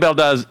it. Ben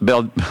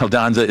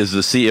Baldanza is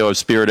the CEO of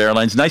Spirit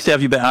Airlines. Nice to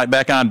have you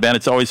back on, Ben.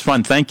 It's always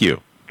fun. Thank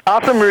you.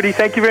 Awesome, Rudy.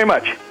 Thank you very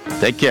much.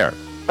 Take care.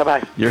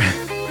 Bye-bye. You're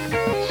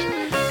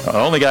the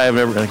only guy I've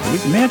ever...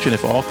 imagine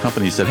if all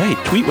companies said, hey,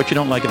 tweet what you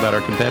don't like about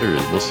our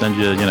competitors. We'll send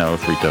you, a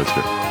free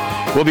toaster.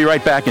 We'll be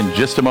right back in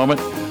just a moment.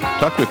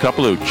 Talk to a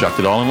couple who chucked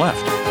it all and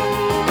left.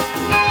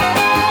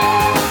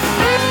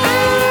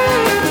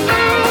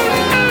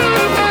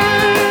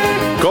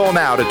 Call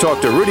now now to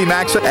talk to Rudy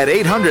Maxa at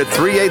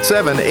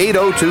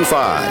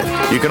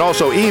 800-387-8025. You can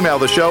also email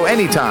the show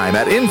anytime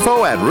at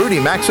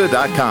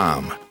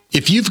info@rudymaxa.com.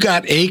 If you've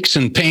got aches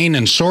and pain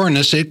and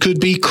soreness, it could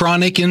be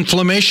chronic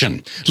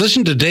inflammation.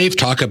 Listen to Dave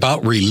talk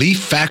about Relief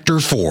Factor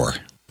 4.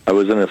 I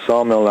was in a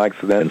sawmill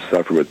accident and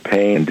suffered with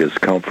pain and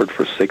discomfort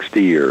for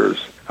 60 years.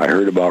 I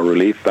heard about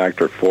Relief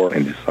Factor 4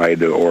 and decided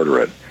to order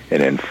it.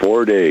 And in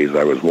 4 days,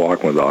 I was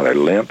walking without a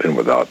limp and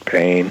without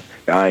pain.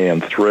 I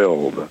am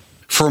thrilled.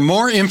 For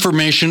more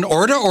information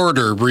or to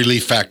order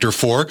Relief Factor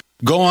 4,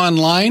 go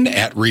online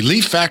at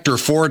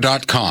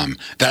ReliefFactor4.com.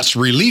 That's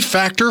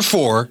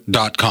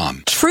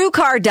ReliefFactor4.com.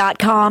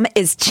 TrueCar.com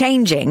is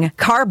changing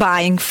car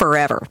buying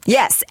forever.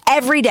 Yes,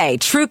 every day,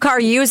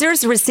 TrueCar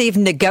users receive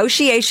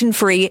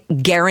negotiation-free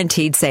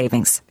guaranteed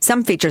savings.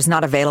 Some features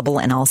not available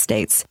in all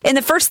states. In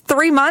the first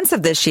 3 months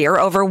of this year,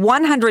 over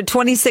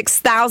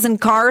 126,000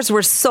 cars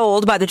were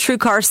sold by the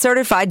TrueCar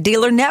Certified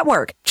Dealer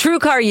Network.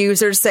 TrueCar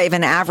users save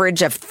an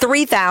average of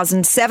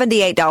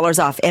 $3,078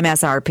 off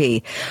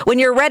MSRP. When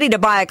you're ready to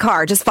buy a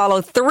car, just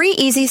follow 3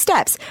 easy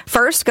steps.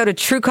 First, go to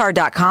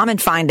TrueCar.com and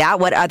find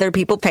out what other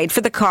people paid for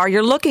the car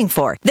you're looking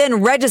for. Then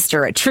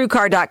register at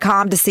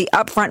TrueCar.com to see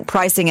upfront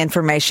pricing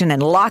information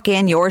and lock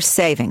in your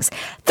savings.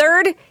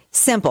 Third,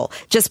 simple.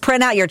 Just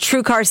print out your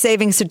TrueCar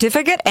savings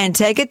certificate and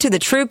take it to the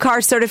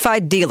TrueCar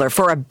Certified Dealer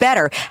for a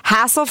better,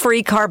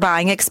 hassle-free car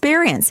buying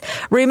experience.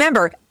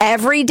 Remember,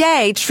 every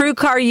day,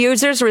 TrueCar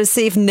users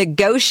receive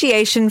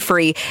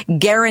negotiation-free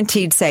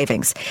guaranteed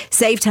savings.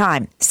 Save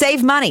time,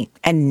 save money,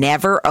 and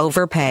never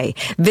overpay.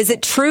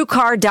 Visit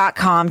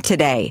TrueCar.com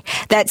today.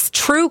 That's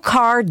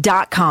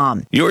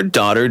TrueCar.com. Your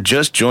daughter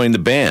just joined the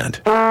band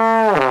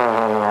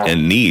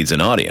and needs an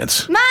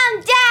audience. Mom,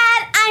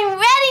 Dad, I'm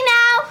ready now.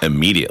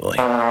 Immediately.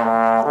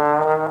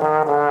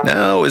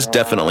 Now is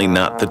definitely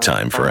not the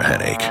time for a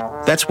headache.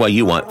 That's why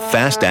you want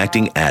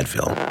fast-acting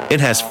Advil. It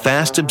has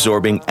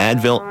fast-absorbing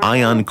Advil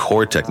Ion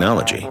Core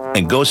technology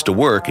and goes to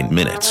work in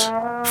minutes.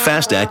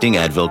 Fast-acting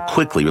Advil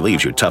quickly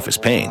relieves your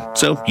toughest pain,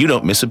 so you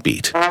don't miss a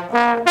beat.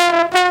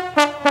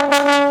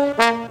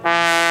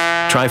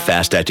 Try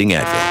fast-acting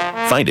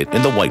Advil. Find it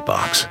in the white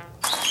box.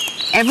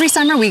 Every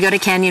summer we go to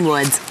Canyon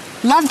Woods.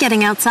 Love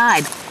getting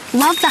outside.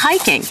 Love the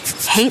hiking.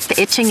 Hate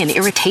the itching and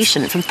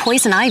irritation from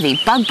poison ivy,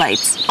 bug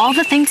bites, all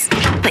the things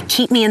that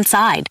keep me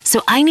inside.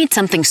 So I need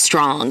something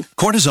strong.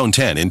 Cortisone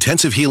 10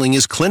 Intensive Healing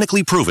is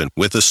clinically proven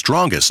with the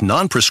strongest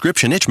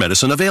non-prescription itch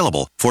medicine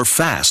available for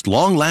fast,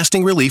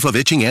 long-lasting relief of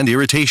itching and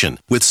irritation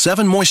with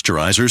 7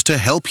 moisturizers to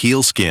help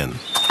heal skin.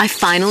 I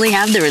finally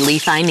have the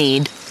relief I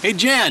need. Hey,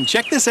 Jan,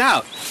 check this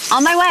out.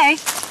 On my way.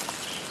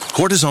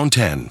 Cortisone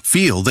 10.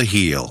 Feel the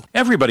heal.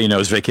 Everybody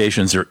knows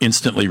vacations are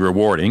instantly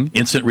rewarding.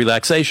 Instant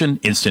relaxation,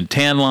 instant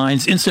tan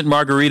lines, instant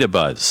margarita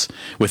buzz.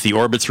 With the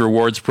Orbitz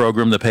Rewards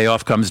program, the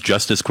payoff comes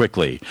just as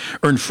quickly.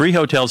 Earn free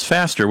hotels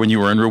faster when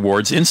you earn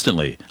rewards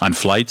instantly on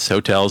flights,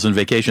 hotels, and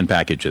vacation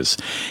packages.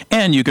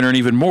 And you can earn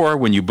even more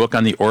when you book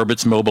on the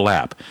Orbitz mobile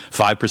app.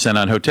 5%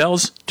 on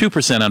hotels,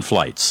 2% on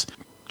flights.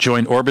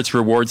 Join Orbitz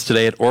Rewards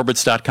today at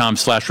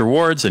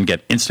Orbitz.com/rewards and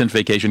get instant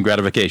vacation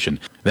gratification.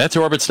 That's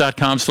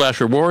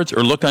Orbitz.com/rewards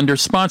or look under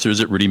sponsors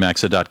at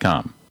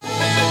RudyMaxa.com.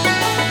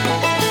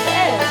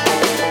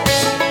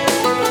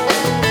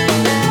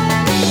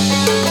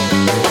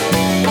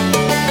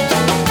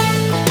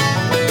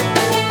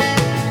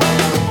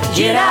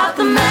 Get out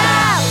the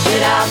map,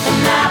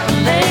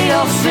 and lay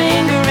your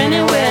finger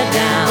anywhere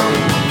down.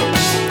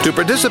 To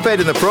participate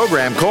in the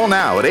program, call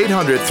now at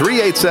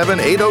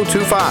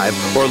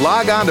 800-387-8025 or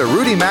log on to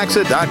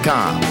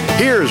RudyMaxa.com.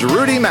 Here's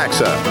Rudy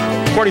Maxa.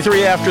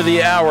 43 after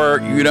the hour.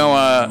 You know,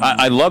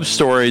 I love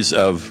stories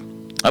of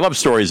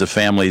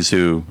families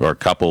who, or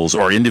couples,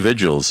 or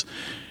individuals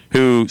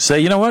who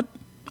say, you know what,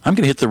 I'm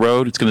going to hit the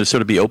road. It's going to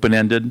sort of be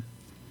open-ended.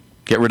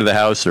 Get rid of the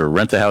house or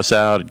rent the house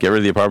out, get rid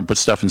of the apartment, put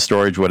stuff in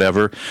storage,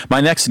 whatever.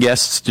 My next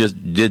guests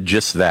did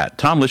just that.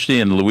 Tom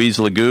Lichty and Louise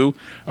Legou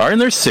are in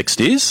their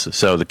 60s,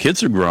 so the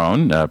kids are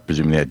grown,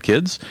 presumably they had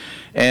kids,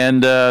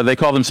 and they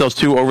call themselves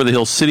 2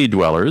 over-the-hill city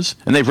dwellers,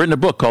 and they've written a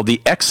book called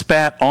The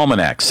Expat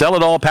Almanac. Sell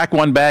it all, pack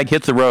one bag,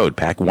 hit the road.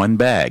 Pack one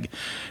bag.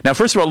 Now,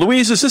 first of all,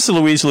 Louise, is this the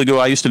Louise Legou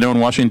I used to know in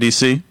Washington,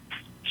 D.C.?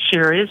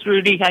 Sure is,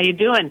 Rudy. How you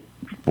doing?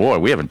 Boy,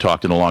 we haven't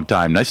talked in a long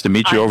time. Nice to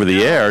meet you over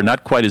the air.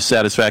 Not quite as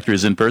satisfactory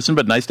as in person,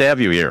 but nice to have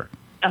you here.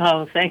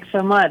 Oh, thanks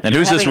so much. And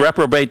who's this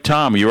reprobate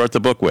Tom you wrote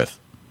the book with?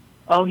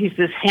 Oh, he's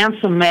this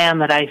handsome man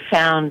that I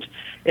found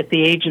at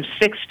the age of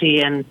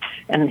 60, and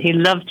he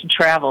loved to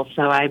travel,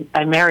 so I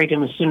married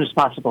him as soon as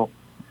possible.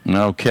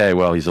 Okay,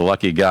 well, he's a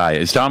lucky guy.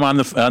 Is Tom on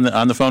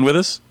the phone with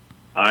us?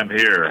 I'm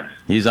here.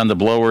 He's on the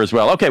blower as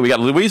well. Okay, we got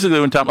Louise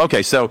and Tom.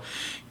 Okay, so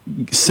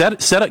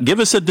give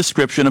us a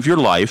description of your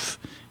life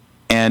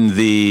and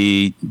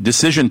the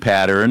decision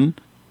pattern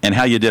and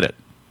how you did it.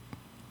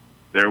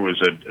 There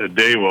was a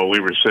day while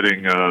we were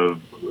sitting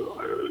on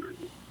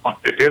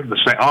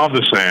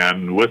the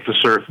sand with the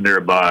surf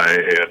nearby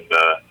in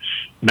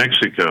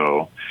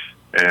Mexico,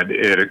 and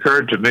it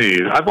occurred to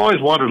me, I've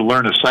always wanted to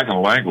learn a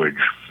second language.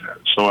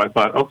 So I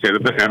thought, okay,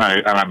 and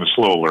I'm a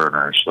slow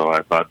learner, so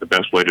I thought the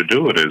best way to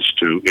do it is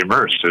to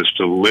immerse, is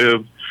to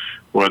live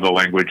where the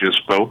language is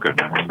spoken.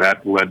 And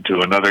that led to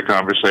another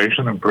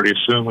conversation, and pretty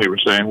soon we were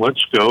saying,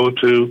 let's go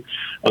to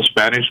a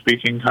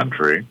Spanish-speaking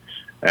country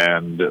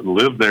and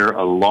live there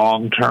a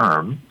long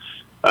term.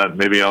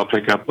 Maybe I'll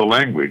pick up the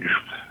language.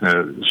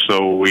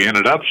 So we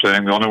ended up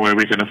saying the only way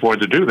we can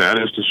afford to do that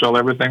is to sell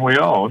everything we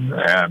own,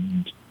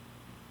 and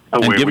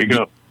away we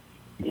go.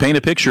 Paint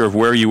a picture of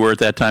where you were at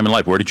that time in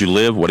life. Where did you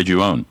live? What did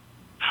you own?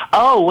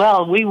 Oh,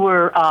 well, we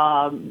were,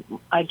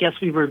 I guess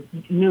we were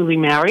newly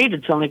married.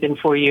 It's only been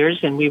 4 years,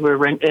 and we were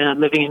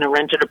living in a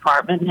rented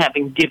apartment,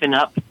 having given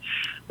up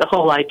the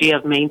whole idea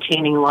of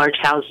maintaining large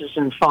houses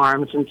and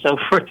farms and so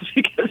forth.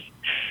 Because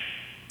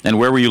and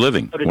where were you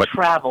living?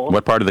 Travel.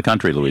 What part of the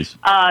country, Louise?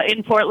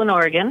 In Portland,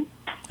 Oregon.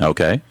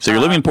 Okay. So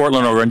you're living in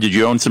Portland, Oregon. Did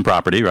you own some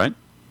property, right?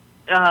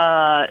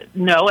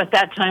 No, at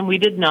that time we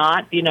did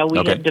not. We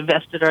had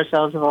divested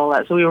ourselves of all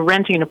that. So we were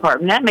renting an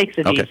apartment. That makes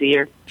it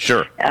easier.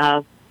 Sure.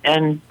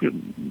 And,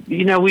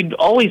 we'd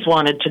always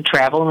wanted to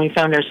travel, and we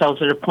found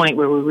ourselves at a point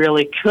where we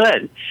really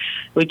could.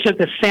 We took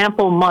a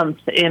sample month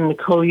in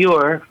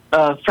Collioure,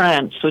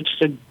 France, which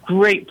is a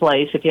great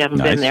place if you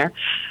haven't been there.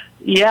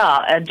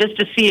 Yeah, and just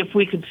to see if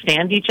we could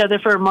stand each other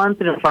for a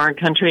month in a foreign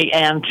country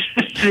and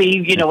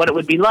see, what it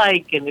would be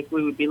like, and if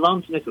we would be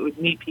lonesome, if it would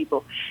meet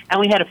people. And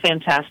we had a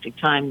fantastic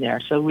time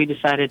there. So we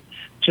decided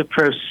to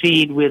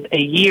proceed with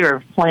a year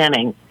of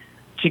planning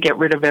to get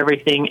rid of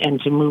everything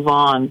and to move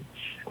on.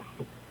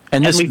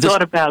 And we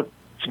thought about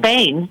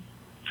Spain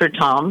for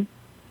Tom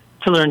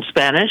to learn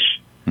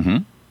Spanish. Mm-hmm.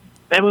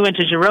 And we went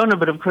to Girona,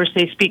 but of course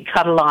they speak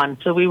Catalan.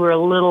 So we were a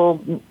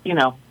little,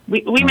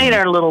 we made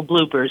our little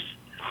bloopers.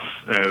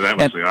 That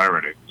was the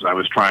irony. I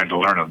was trying to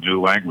learn a new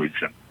language,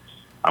 and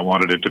I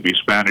wanted it to be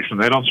Spanish, and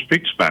they don't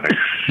speak Spanish.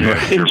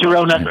 In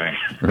Girona.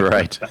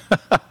 Right.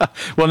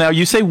 Well, now,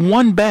 you say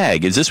one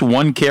bag. Is this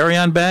one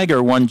carry-on bag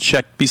or one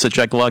piece of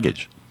checked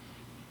luggage?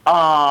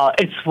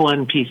 It's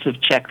one piece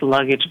of checked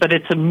luggage, but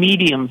it's a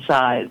medium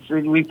size.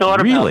 We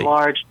thought about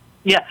large.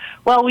 Yeah.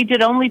 Well, we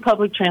did only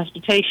public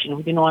transportation.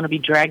 We didn't want to be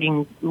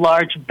dragging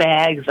large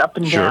bags up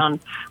and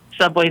down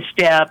subway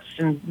steps.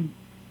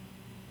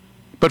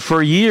 But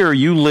for a year,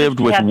 you lived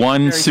with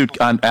one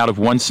out of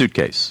one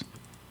suitcase.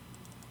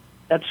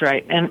 That's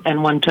right,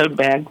 and one tote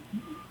bag.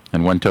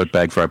 And one tote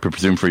bag I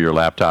presume, for your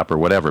laptop or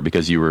whatever,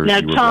 because you were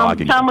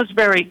blogging. Tom was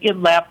very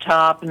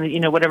laptop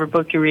and whatever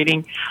book you're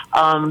reading,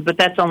 but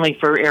that's only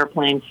for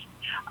airplanes.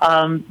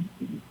 Tom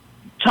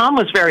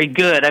was very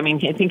good. I mean,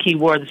 I think he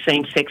wore the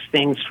same 6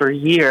 things for a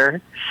year.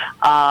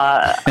 You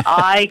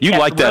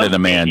like that in a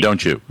man,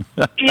 don't you?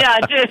 Yeah,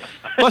 I did.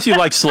 Plus, you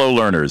like slow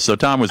learners, so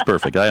Tom was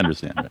perfect. I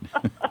understand.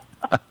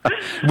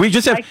 We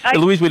just have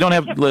Louise. We don't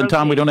have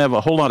Tom. We don't have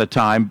a whole lot of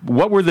time.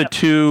 What were the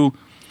two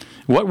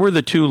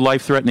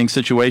life-threatening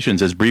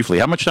situations? As briefly,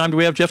 how much time do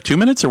we have, Jeff? 2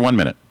 minutes or 1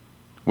 minute?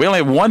 We only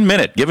have 1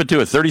 minute. Give it to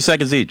us. 30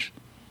 seconds each.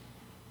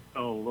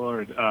 Oh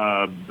Lord!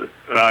 I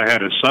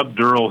had a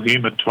subdural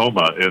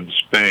hematoma in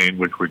Spain,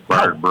 which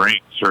required brain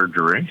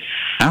surgery,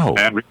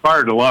 and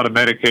required a lot of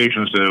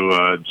medications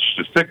to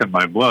thicken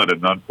my blood.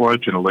 And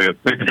unfortunately, it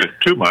thickened it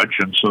too much,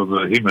 and so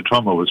the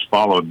hematoma was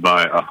followed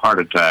by a heart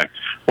attack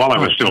while I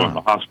was still in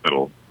the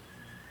hospital.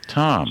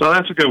 Tom. So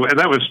that's a good way.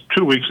 That was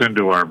 2 weeks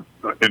into our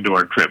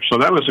trip. So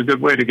that was a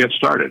good way to get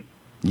started.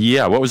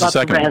 Yeah. What was the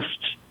second one?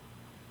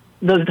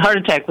 The heart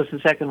attack was the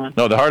second one.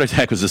 No, the heart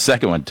attack was the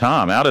second one.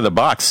 Tom, out of the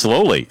box,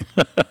 slowly.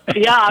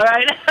 Yeah,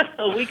 right.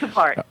 A week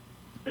apart. All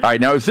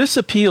right. Now, if this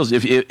appeals,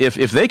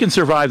 if they can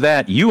survive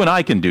that, you and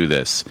I can do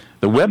this.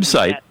 The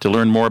website to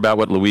learn more about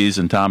what Louise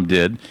and Tom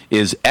did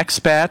is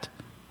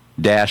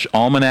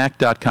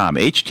expat-almanac.com.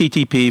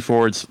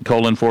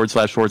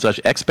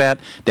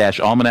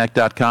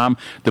 http://expat-almanac.com.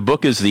 The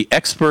book is the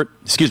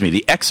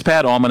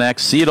Expat Almanac.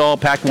 See it all,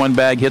 pack one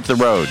bag, hit the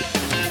road.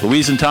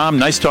 Louise and Tom,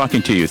 nice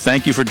talking to you.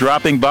 Thank you for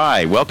dropping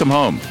by. Welcome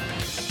home.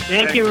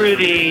 Thank you,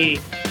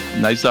 Rudy.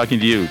 Nice talking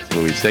to you,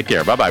 Louise. Take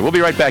care. Bye-bye. We'll be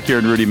right back here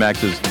in Rudy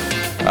Max's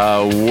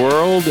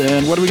World.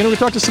 And what are we going to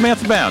talk to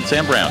Samantha Brown?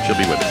 Sam Brown. She'll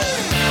be with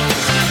us.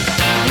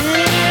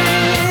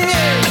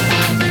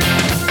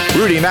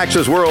 Rudy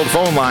Max's World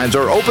phone lines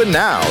are open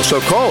now, so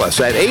call us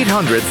at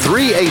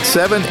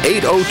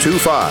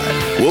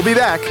 800-387-8025. We'll be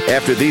back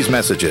after these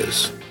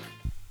messages.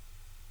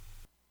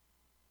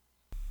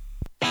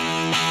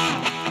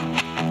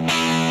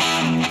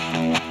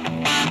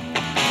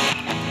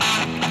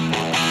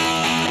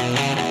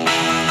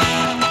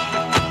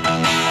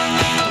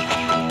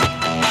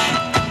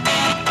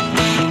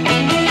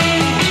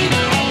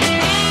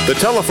 The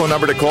telephone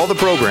number to call the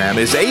program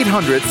is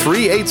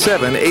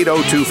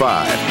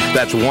 800-387-8025.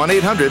 That's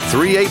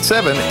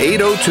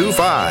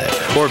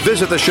 1-800-387-8025. Or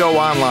visit the show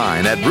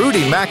online at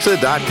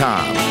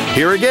rudymaxa.com.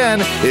 Here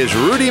again is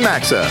Rudy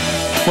Maxa.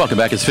 Welcome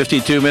back. It's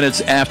 52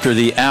 minutes after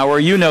the hour.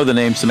 You know the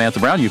name Samantha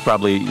Brown. You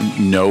probably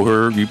know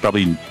her. You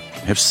probably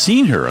have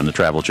seen her on the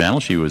Travel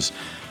Channel. She was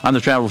on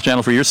the Travel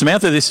Channel for years.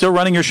 Samantha, are they still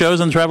running your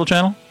shows on the Travel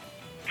Channel?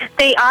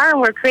 They are,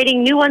 and we're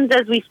creating new ones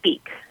as we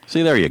speak.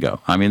 See, there you go.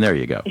 I mean, there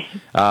you go.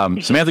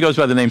 Samantha goes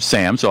by the name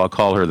Sam, so I'll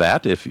call her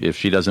that if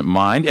she doesn't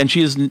mind. And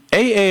she is an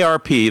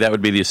AARP, that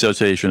would be the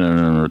Association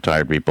of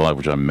Retired People, of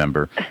which I'm a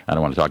member. I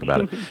don't want to talk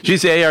about it.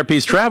 She's the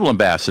AARP's travel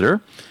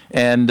ambassador,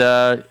 and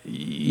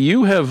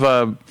you have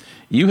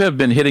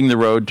been hitting the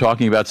road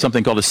talking about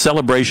something called a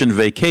celebration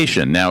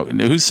vacation. Now,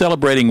 who's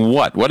celebrating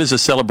what? What is a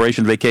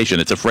celebration vacation?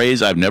 It's a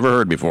phrase I've never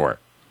heard before.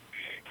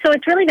 So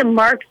it's really to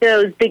mark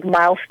those big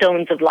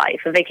milestones of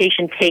life, a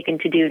vacation taken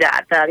to do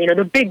that.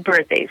 The big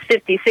birthdays,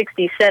 50,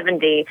 60,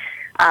 70,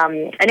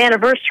 an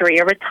anniversary,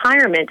 a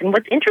retirement. And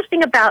what's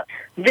interesting about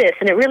this,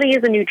 and it really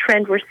is a new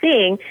trend we're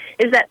seeing,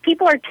 is that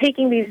people are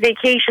taking these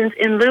vacations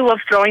in lieu of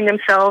throwing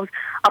themselves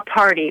a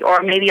party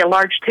or maybe a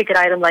large ticket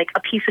item like a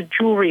piece of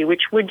jewelry,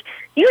 which would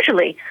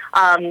usually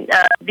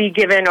be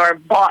given or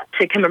bought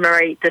to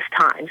commemorate this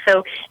time.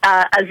 So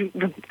as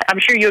I'm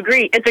sure you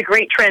agree, it's a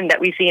great trend that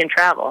we see in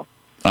travel.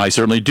 I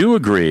certainly do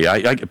agree.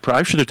 I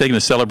probably should have taken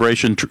a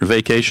celebration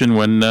vacation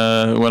when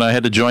I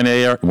had to join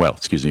AARP. Well,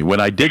 excuse me,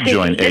 when I did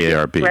join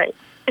AARP. Right.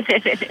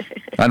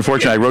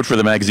 Unfortunately, I wrote for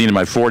the magazine in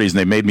my 40s, and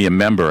they made me a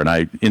member, and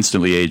I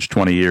instantly aged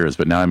 20 years,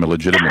 but now I'm a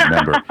legitimate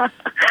member.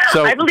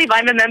 So, I believe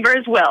I'm a member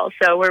as well,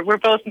 so we're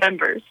both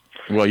members.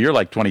 Well, you're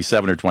like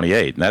 27 or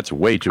 28, and that's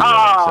way too early.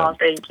 Oh,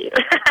 thank you.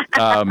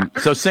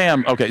 So,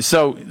 Sam, okay,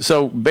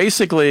 so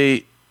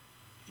basically,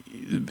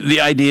 the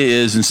idea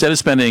is instead of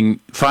spending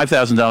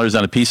 $5,000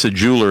 on a piece of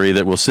jewelry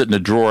that will sit in a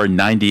drawer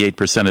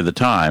 98% of the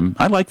time,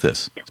 I like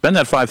this. Spend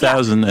that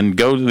 $5,000 and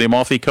go to the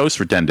Amalfi Coast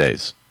for 10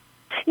 days.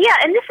 Yeah,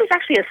 and this is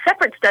actually a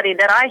separate study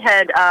that I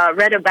had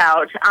read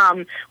about,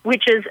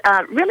 which is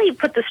really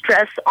put the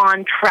stress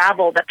on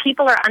travel, that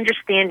people are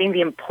understanding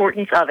the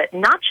importance of it,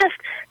 not just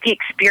the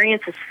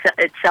experience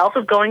itself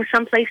of going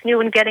someplace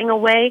new and getting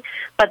away,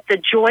 but the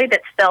joy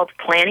that's felt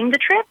planning the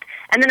trip,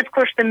 and then, of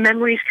course, the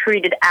memories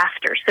created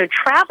after. So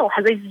travel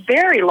has a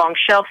very long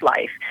shelf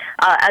life,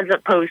 as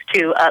opposed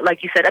to,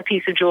 like you said, a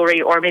piece of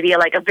jewelry or maybe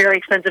like a very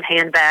expensive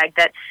handbag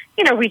that,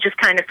 we just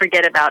kind of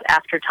forget about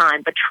after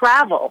time. But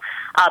travel,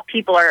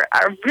 people are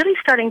really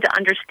starting to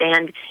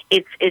understand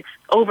its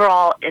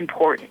overall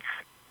importance.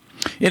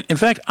 In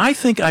fact, I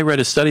think I read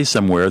a study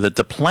somewhere that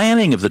the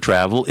planning of the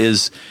travel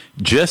is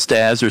just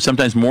as or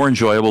sometimes more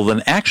enjoyable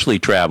than actually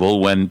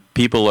travel when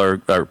people are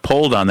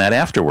polled on that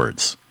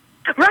afterwards.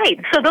 Right.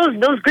 So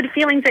those good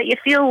feelings that you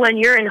feel when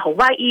you're in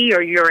Hawaii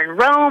or you're in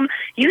Rome,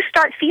 you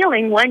start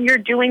feeling when you're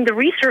doing the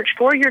research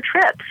for your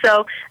trip.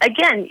 So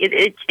again,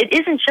 it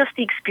isn't just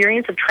the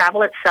experience of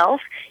travel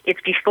itself.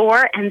 It's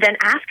before and then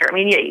after. I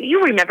mean,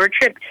 you remember a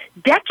trip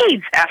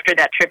decades after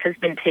that trip has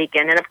been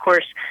taken. And of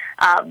course,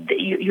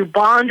 you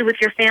bond with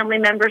your family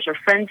members or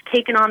friends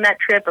taken on that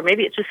trip, or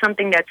maybe it's just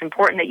something that's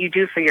important that you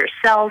do for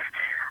yourself.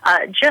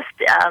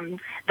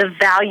 The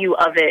value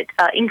of it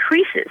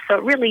increases. So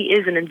it really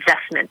is an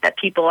investment that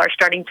people are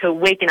starting to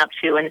waken up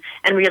to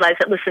and realize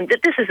that, listen,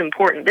 that this is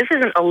important. This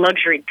isn't a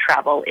luxury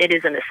travel. It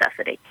is a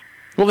necessity.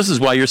 Well, this is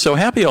why you're so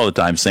happy all the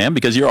time, Sam,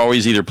 because you're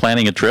always either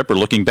planning a trip or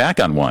looking back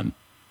on one.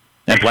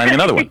 And planning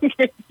another one.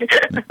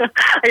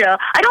 Yeah,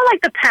 I don't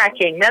like the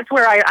packing. That's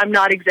where I'm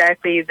not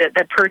exactly the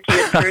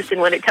perkiest person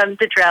when it comes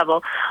to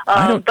travel.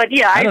 But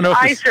yeah,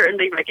 I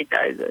certainly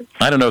recognize it.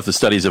 I don't know if the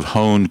studies have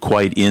honed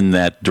quite in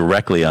that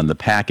directly on the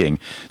packing.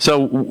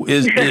 So,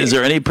 are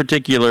there any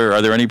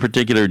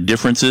particular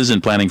differences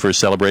in planning for a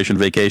celebration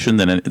vacation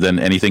than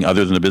anything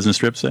other than a business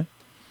trip, say?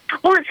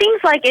 Well, it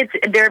seems like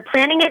they're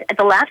planning it at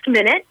the last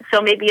minute.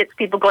 So maybe it's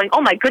people going,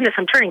 "Oh my goodness,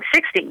 I'm turning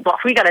 60. Well,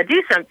 we got to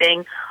do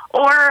something."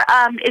 Or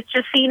it's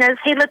just seen as,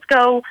 hey, let's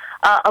go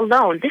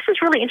alone. This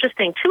is really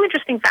interesting. Two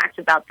interesting facts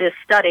about this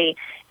study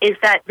is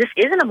that this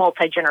isn't a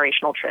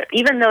multi-generational trip.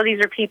 Even though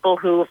these are people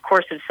who, of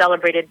course, have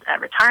celebrated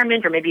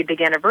retirement or maybe a big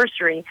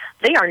anniversary,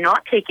 they are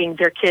not taking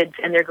their kids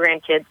and their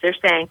grandkids. They're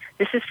saying,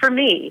 this is for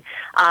me.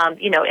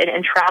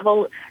 And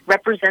travel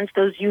represents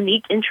those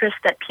unique interests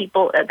that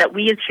people, that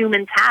we as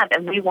humans have,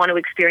 and we want to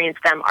experience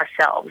them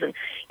ourselves. And,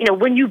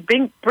 when you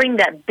bring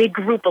that big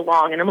group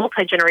along in a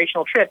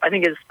multi-generational trip, I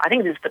think it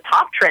is the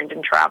top trend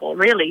in travel,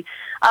 really.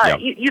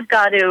 You've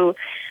got to,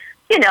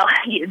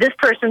 this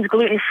person's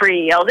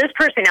gluten-free. Oh, this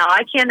person, now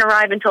I can't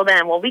arrive until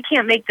then. Well, we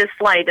can't make this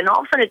flight. And all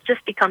of a sudden it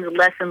just becomes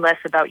less and less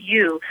about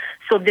you.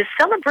 So this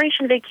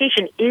celebration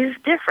vacation is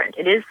different.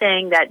 It is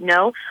saying that,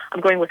 no,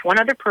 I'm going with one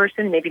other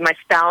person, maybe my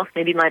spouse,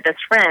 maybe my best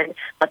friend,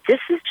 but this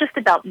is just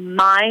about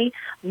my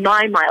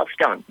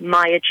milestone,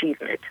 my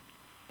achievement.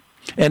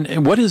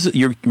 And what is it?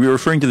 You're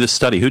referring to this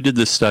study. Who did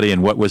this study,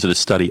 and what was it a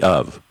study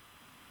of?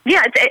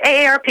 Yeah, it's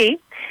AARP,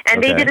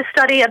 and they did a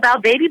study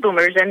about baby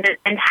boomers and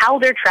how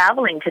they're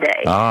traveling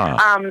today.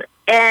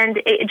 And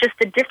just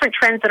the different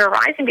trends that are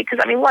rising, because,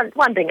 I mean,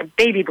 one thing, a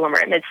baby boomer,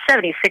 and it's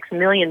 76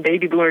 million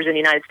baby boomers in the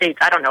United States.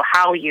 I don't know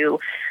how you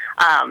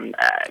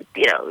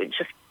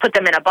just put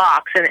them in a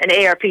box, and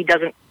AARP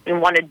doesn't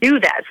want to do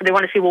that. So they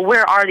want to see, well,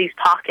 where are these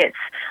pockets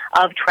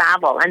of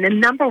travel? And the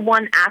number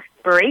one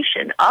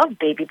aspiration of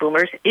baby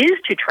boomers is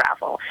to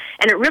travel.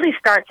 And it really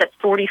starts at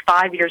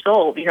 45 years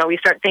old. You know, we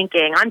start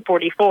thinking, I'm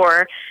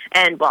 44,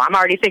 and, well, I'm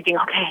already thinking,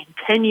 okay, in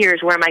 10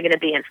 years, where am I going to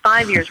be? In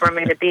 5 years, where am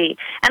I going to be?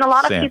 And a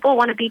lot of people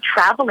want to be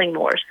traveling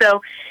more.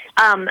 So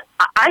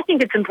I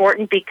think it's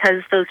important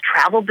because those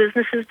travel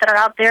businesses that are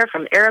out there,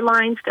 from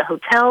airlines to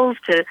hotels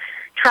to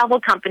travel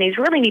companies,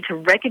 really need to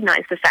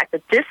recognize the fact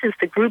that this is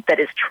the group that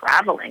is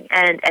traveling,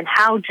 and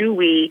how do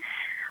we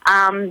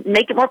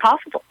make it more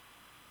possible.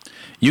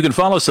 You can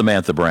follow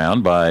Samantha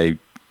Brown by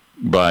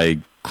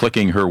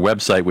clicking her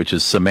website, which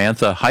is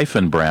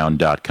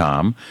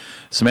samantha-brown.com.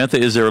 Samantha,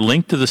 is there a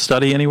link to the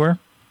study anywhere?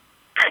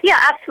 Yeah,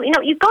 absolutely. You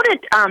know, you go to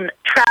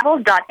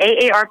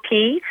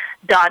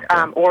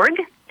travel.aarp.org.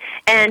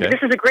 And this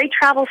is a great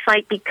travel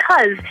site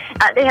because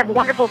they have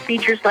wonderful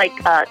features like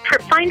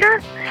Trip Finder.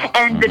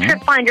 And the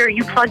Trip Finder,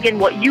 you plug in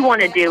what you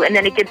want to do, and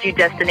then it gives you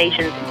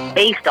destinations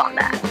based on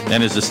that.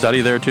 And is the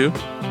study there, too?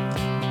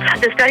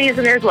 The study is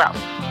in there as well.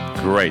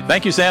 Great.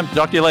 Thank you, Sam.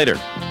 Talk to you later.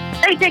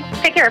 Hey,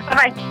 take care.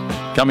 Bye-bye.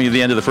 Coming to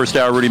the end of the first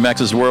hour, Rudy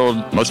Maxa's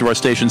World. Most of our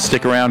stations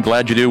stick around.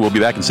 Glad you do. We'll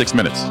be back in 6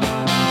 minutes.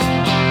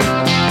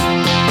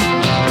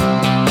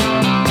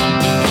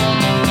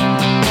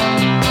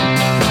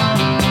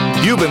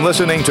 You've been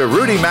listening to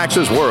Rudy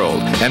Maxa's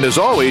World, and as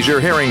always, you're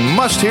hearing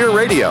Must Hear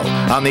Radio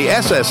on the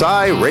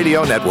SSI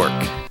Radio Network.